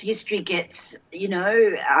sometimes this history gets,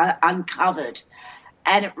 uncovered.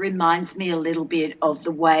 And it reminds me a little bit of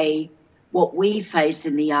the way what we face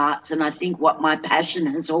in the arts, and I think what my passion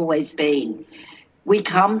has always been. I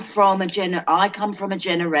come from a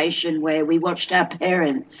generation where we watched our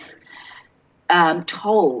parents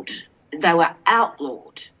told they were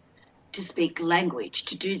outlawed to speak language,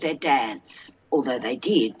 to do their dance, although they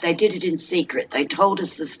did it in secret. They told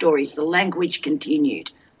us the stories. The language continued.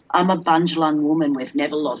 I'm a Bundjalung woman. We've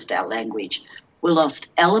never lost our language. We lost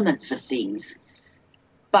elements of things,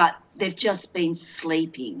 but they've just been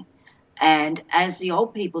sleeping. And as the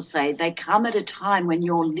old people say, they come at a time when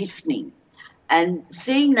you're listening. And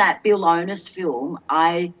seeing that Bill Onus film,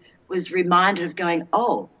 I was reminded of going,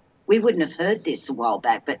 we wouldn't have heard this a while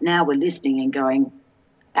back, but now we're listening and going,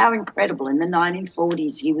 how incredible. In the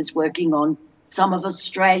 1940s, he was working on some of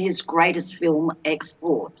Australia's greatest film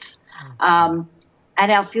exports. And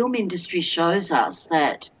our film industry shows us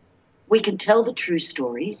that we can tell the true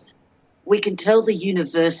stories, we can tell the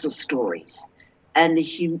universal stories, and the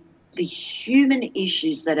human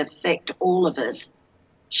issues that affect all of us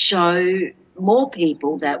show more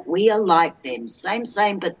people that we are like them,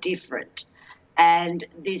 same, but different. And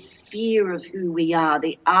this fear of who we are,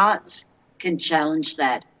 the arts can challenge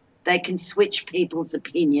that. They can switch people's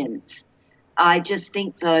opinions. I just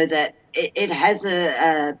think, though, that it has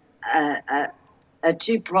a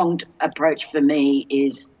two-pronged approach for me.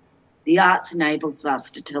 Is the arts enables us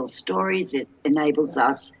to tell stories, it enables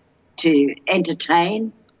us to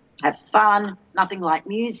entertain, have fun, nothing like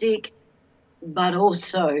music, but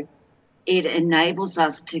also it enables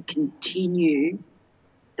us to continue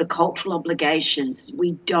the cultural obligations.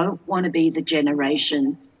 We don't want to be the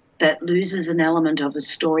generation that loses an element of a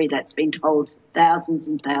story that's been told for thousands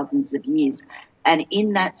and thousands of years. And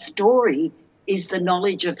in that story is the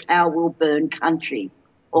knowledge of how we'll burn country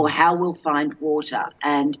or how we'll find water.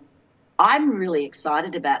 And I'm really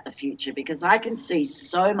excited about the future because I can see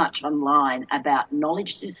so much online about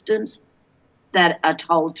knowledge systems that are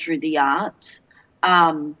told through the arts.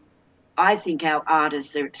 I think our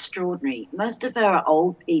artists are extraordinary. Most of our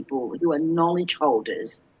old people who are knowledge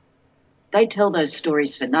holders, they tell those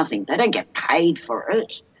stories for nothing. They don't get paid for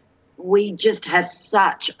it. We just have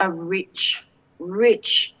such a rich,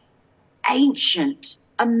 ancient,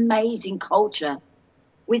 amazing culture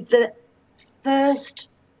with the first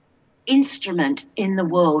instrument in the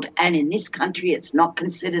world, and in this country it's not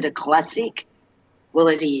considered a classic. Well,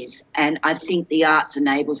 it is, and I think the arts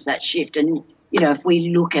enables that shift. And if we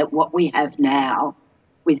look at what we have now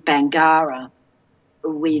with Bangara,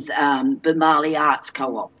 with Bamali Arts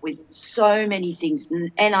Co-op, with so many things,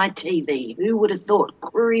 NITV, who would have thought,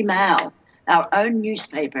 Koori Mao, our own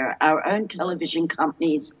newspaper, our own television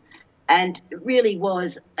companies, and it really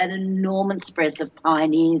was an enormous breadth of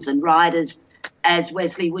pioneers and writers, as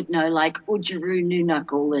Wesley would know, like Udjuru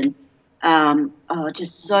Noonuckle, and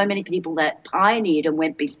just so many people that pioneered and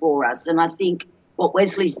went before us. And I think what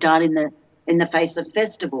Wesley's done in the face of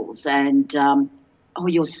festivals, and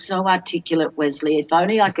you're so articulate, Wesley. If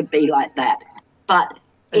only I could be like that. But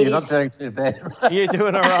you're not doing too bad. You're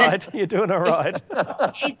doing all right. You're doing all right.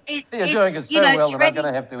 You're doing it so well that I'm going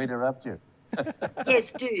to have to interrupt you.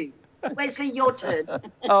 Yes, do. Wesley, your turn.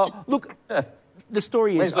 Look, the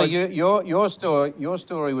story is... Wesley, your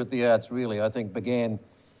story with the arts really, I think, began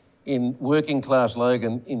in working-class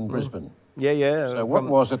Logan in Brisbane. Yeah. So what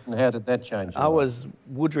was it and how did that change? I was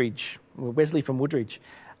Woodridge, Wesley from Woodridge.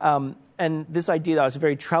 And and this idea that I was a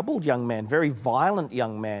very troubled young man, very violent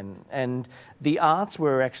young man, and the arts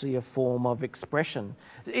were actually a form of expression.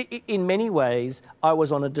 In many ways, I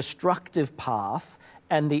was on a destructive path,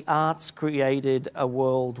 and the arts created a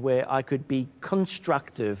world where I could be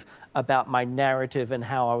constructive about my narrative and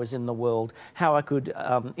how I was in the world, how I could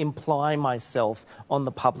imply myself on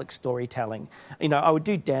the public storytelling. You know, I would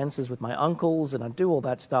do dances with my uncles and I'd do all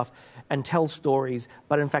that stuff and tell stories,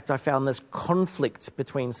 but in fact I found this conflict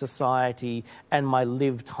between society and my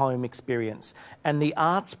lived home experience. And the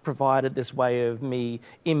arts provided this way of me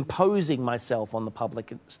imposing myself on the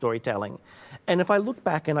public storytelling. And if I look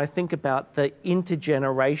back and I think about the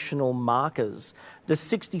intergenerational markers, the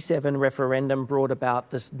 67 referendum brought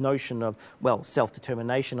about this notion of, well,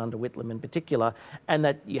 self-determination under Whitlam in particular, and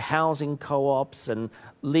that housing co-ops and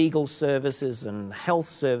legal services and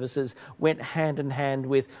health services went hand in hand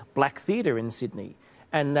with black theatre in Sydney,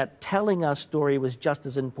 and that telling our story was just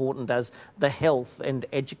as important as the health and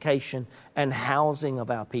education and housing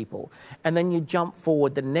of our people. And then you jump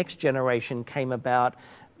forward, the next generation came about,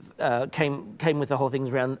 came with the whole thing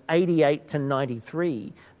around 88 to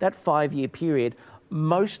 93, that 5-year period.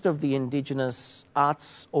 Most of the Indigenous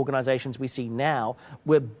arts organisations we see now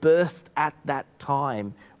were birthed at that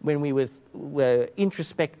time when we were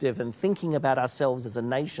introspective and thinking about ourselves as a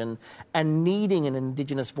nation and needing an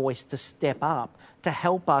Indigenous voice to step up to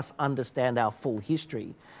help us understand our full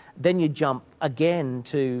history. Then you jump again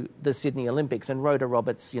to the Sydney Olympics, and Rhoda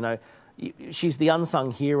Roberts, you know, she's the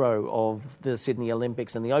unsung hero of the Sydney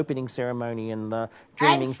Olympics and the opening ceremony and the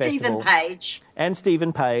Dreaming Festival. And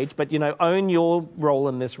Stephen Page. But, you know, own your role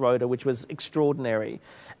in this, Rhoda, which was extraordinary.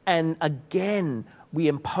 And again, we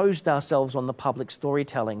imposed ourselves on the public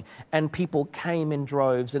storytelling, and people came in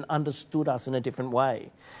droves and understood us in a different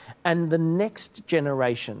way. And the next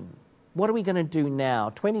generation, what are we going to do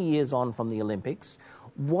now, 20 years on from the Olympics?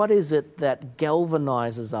 What is it that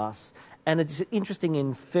galvanises us? And it's interesting,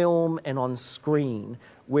 in film and on screen,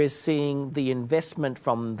 we're seeing the investment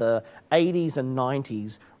from the 80s and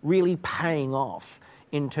 90s really paying off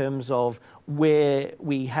in terms of where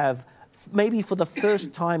we have, maybe for the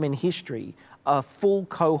first time in history, a full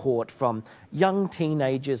cohort from young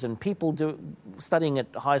teenagers and people studying at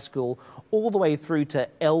high school all the way through to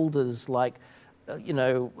elders like,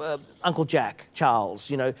 Uncle Jack,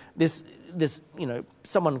 Charles, this,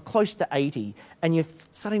 someone close to 80, and you're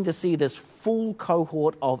starting to see this full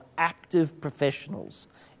cohort of active professionals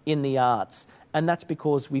in the arts. And that's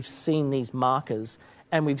because we've seen these markers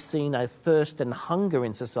and we've seen a thirst and hunger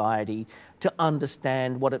in society to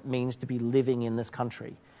understand what it means to be living in this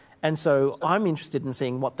country. And so I'm interested in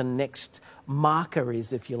seeing what the next marker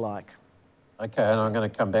is, if you like. Okay, and I'm going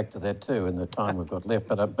to come back to that too in the time we've got left.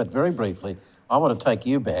 But very briefly, I want to take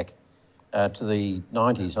you back to the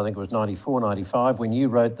 90s, I think it was 94, 95, when you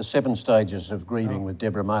wrote The 7 Stages of Grieving with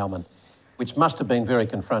Deborah Mailman, which must have been very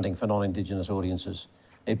confronting for non-Indigenous audiences.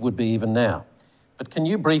 It would be even now. But can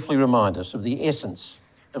you briefly remind us of the essence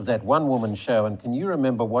of that one-woman show, and can you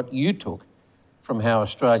remember what you took from how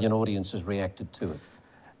Australian audiences reacted to it?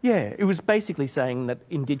 Yeah, it was basically saying that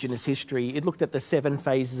Indigenous history, it looked at the 7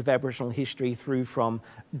 phases of Aboriginal history through from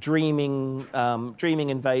dreaming,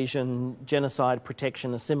 invasion, genocide,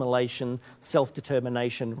 protection, assimilation,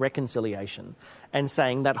 self-determination, reconciliation, and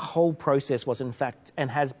saying that whole process was in fact and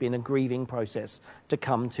has been a grieving process to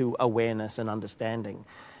come to awareness and understanding.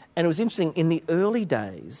 And it was interesting, in the early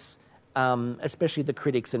days, especially the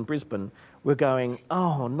critics in Brisbane, were going,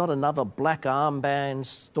 oh, not another black armband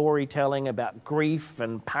storytelling about grief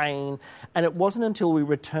and pain. And it wasn't until we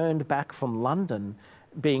returned back from London,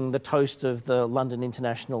 being the toast of the London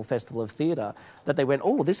International Festival of Theatre, that they went,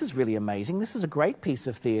 oh, this is really amazing. This is a great piece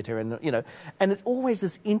of theatre. And, and it's always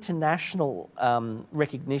this international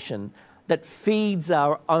recognition that feeds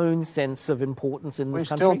our own sense of importance in this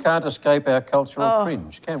country. We still can't escape our cultural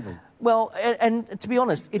cringe, can we? Well, and to be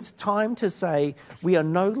honest, it's time to say we are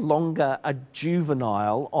no longer a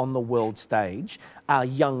juvenile on the world stage, our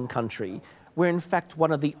young country. We're in fact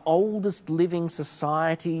one of the oldest living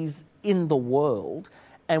societies in the world,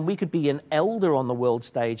 and we could be an elder on the world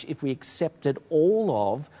stage if we accepted all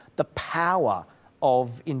of the power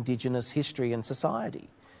of Indigenous history and society.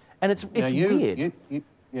 And it's weird.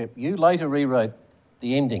 You later rewrote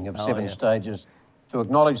the ending of 7 Stages to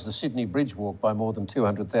acknowledge the Sydney Bridge Walk by more than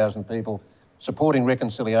 200,000 people supporting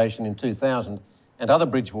reconciliation in 2000 and other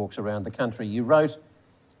bridge walks around the country. You wrote,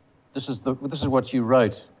 this is what you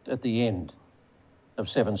wrote at the end of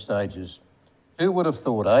 7 Stages. Who would have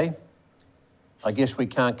thought, eh? I guess we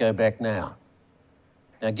can't go back now.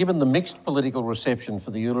 Now, given the mixed political reception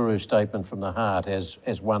for the Uluru Statement from the Heart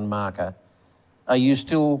as one marker, are you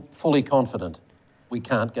still fully confident we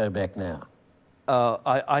can't go back now?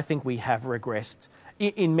 I think we have regressed.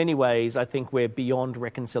 In many ways, I think we're beyond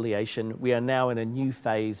reconciliation. We are now in a new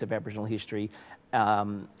phase of Aboriginal history,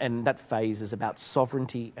 and that phase is about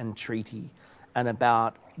sovereignty and treaty, and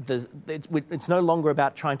about it's no longer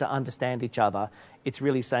about trying to understand each other. It's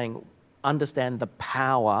really saying, understand the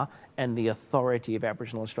power and the authority of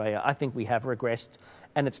Aboriginal Australia. I think we have regressed,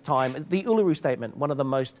 and it's time. The Uluru Statement, one of the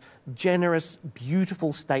most generous,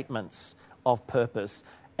 beautiful statements of purpose,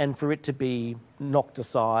 and for it to be knocked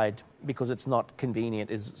aside because it's not convenient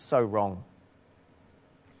is so wrong.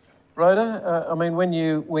 Rhoda, I mean, when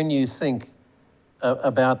you think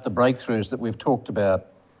about the breakthroughs that we've talked about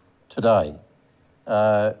today,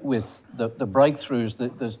 with the breakthroughs,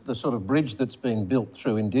 the sort of bridge that's been built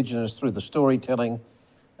through Indigenous, through the storytelling,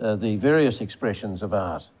 the various expressions of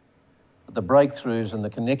art, the breakthroughs and the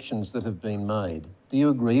connections that have been made, do you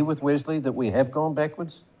agree with Wesley that we have gone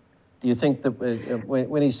backwards? Do you think that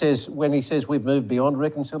when he says we've moved beyond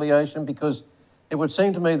reconciliation? Because it would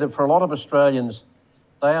seem to me that for a lot of Australians,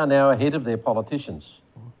 they are now ahead of their politicians.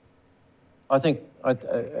 I think,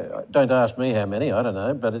 don't ask me how many, I don't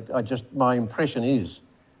know, but my impression is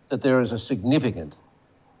that there is a significant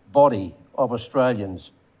body of Australians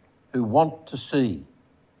who want to see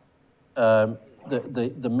the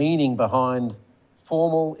meaning behind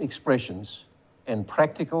formal expressions and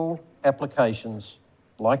practical applications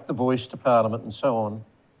like the voice to Parliament and so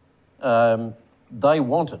on. They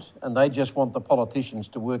want it, and they just want the politicians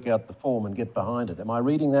to work out the form and get behind it. Am I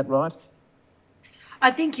reading that right?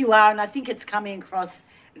 I think you are, and I think it's coming across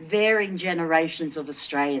varying generations of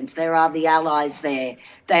Australians. There are the allies there.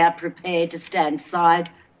 They are prepared to stand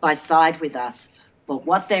side by side with us. But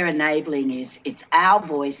what they're enabling is it's our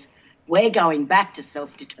voice. We're going back to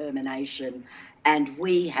self-determination, and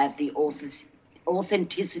we have the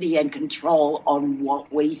authenticity and control on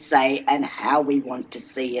what we say and how we want to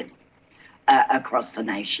see it across the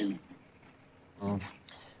nation.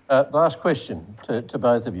 Last question to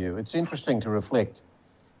both of you. It's interesting to reflect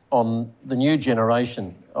on the new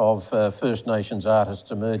generation of First Nations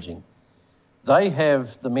artists emerging. They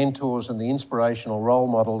have the mentors and the inspirational role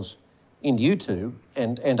models in you two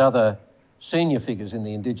and other senior figures in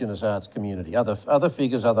the Indigenous arts community, other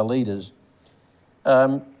figures, other leaders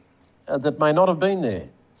that may not have been there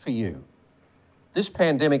for you. This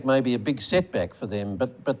pandemic may be a big setback for them,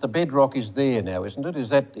 but the bedrock is there now, isn't it? Is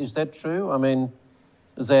that true? I mean,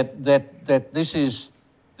 that this is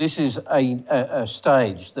a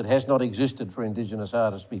stage that has not existed for Indigenous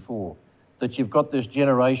artists before. That you've got a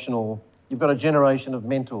generation of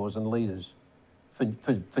mentors and leaders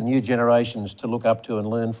for new generations to look up to and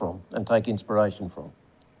learn from and take inspiration from.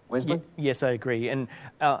 Wesley? Yes, I agree. And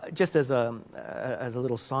just as a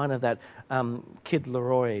little sign of that, Kid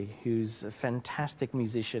Leroy, who's a fantastic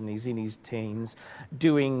musician, he's in his teens,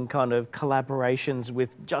 doing kind of collaborations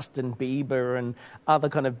with Justin Bieber and other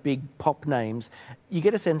kind of big pop names, you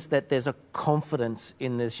get a sense that there's a confidence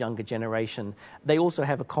in this younger generation. They also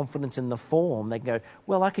have a confidence in the form. They go,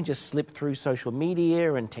 well, I can just slip through social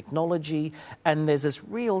media and technology, and there's this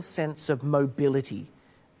real sense of mobility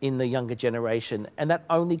in the younger generation, and that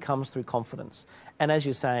only comes through confidence. And as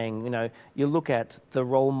you're saying, you look at the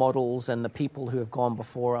role models and the people who have gone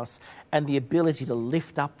before us and the ability to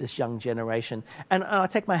lift up this young generation. And I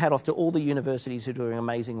take my hat off to all the universities who are doing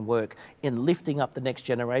amazing work in lifting up the next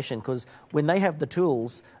generation, because when they have the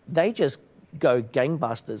tools, they just go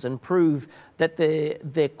gangbusters and prove that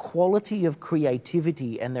their quality of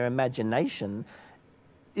creativity and their imagination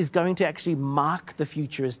is going to actually mark the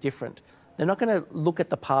future as different. They're not going to look at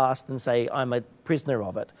the past and say, I'm a prisoner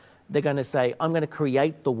of it. They're going to say, I'm going to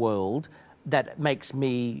create the world that makes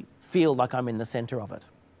me feel like I'm in the centre of it.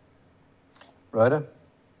 Rhoda?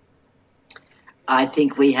 I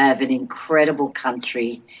think we have an incredible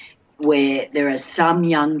country where there are some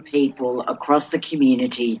young people across the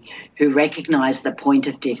community who recognise the point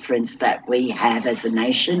of difference that we have as a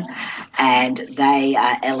nation, and they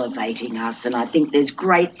are elevating us. And I think there's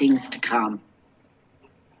great things to come.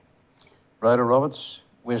 Rhoda Roberts,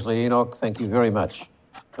 Wesley Enoch, thank you very much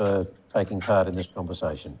for taking part in this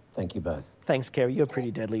conversation. Thank you both. Thanks, Kerry. You're pretty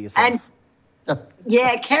deadly yourself. And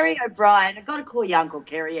yeah, Kerry O'Brien. I've got to call you Uncle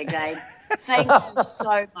Kerry again. Thank you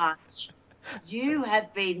so much. You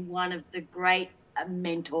have been one of the great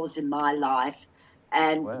mentors in my life,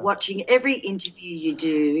 and watching every interview you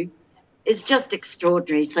do is just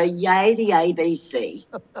extraordinary. So yay, the ABC.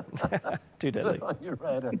 Too deadly. Good on you,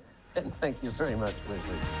 Rhoda. And thank you very much,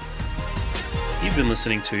 Wesley. You've been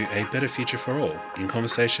listening to A Better Future for All, in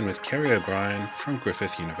conversation with Kerry O'Brien from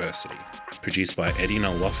Griffith University. Produced by Eddie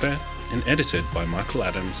Nulwafe and edited by Michael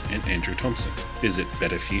Adams and Andrew Thompson. Visit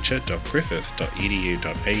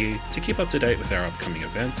betterfuture.griffith.edu.au to keep up to date with our upcoming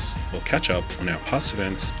events or catch up on our past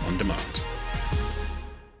events on demand.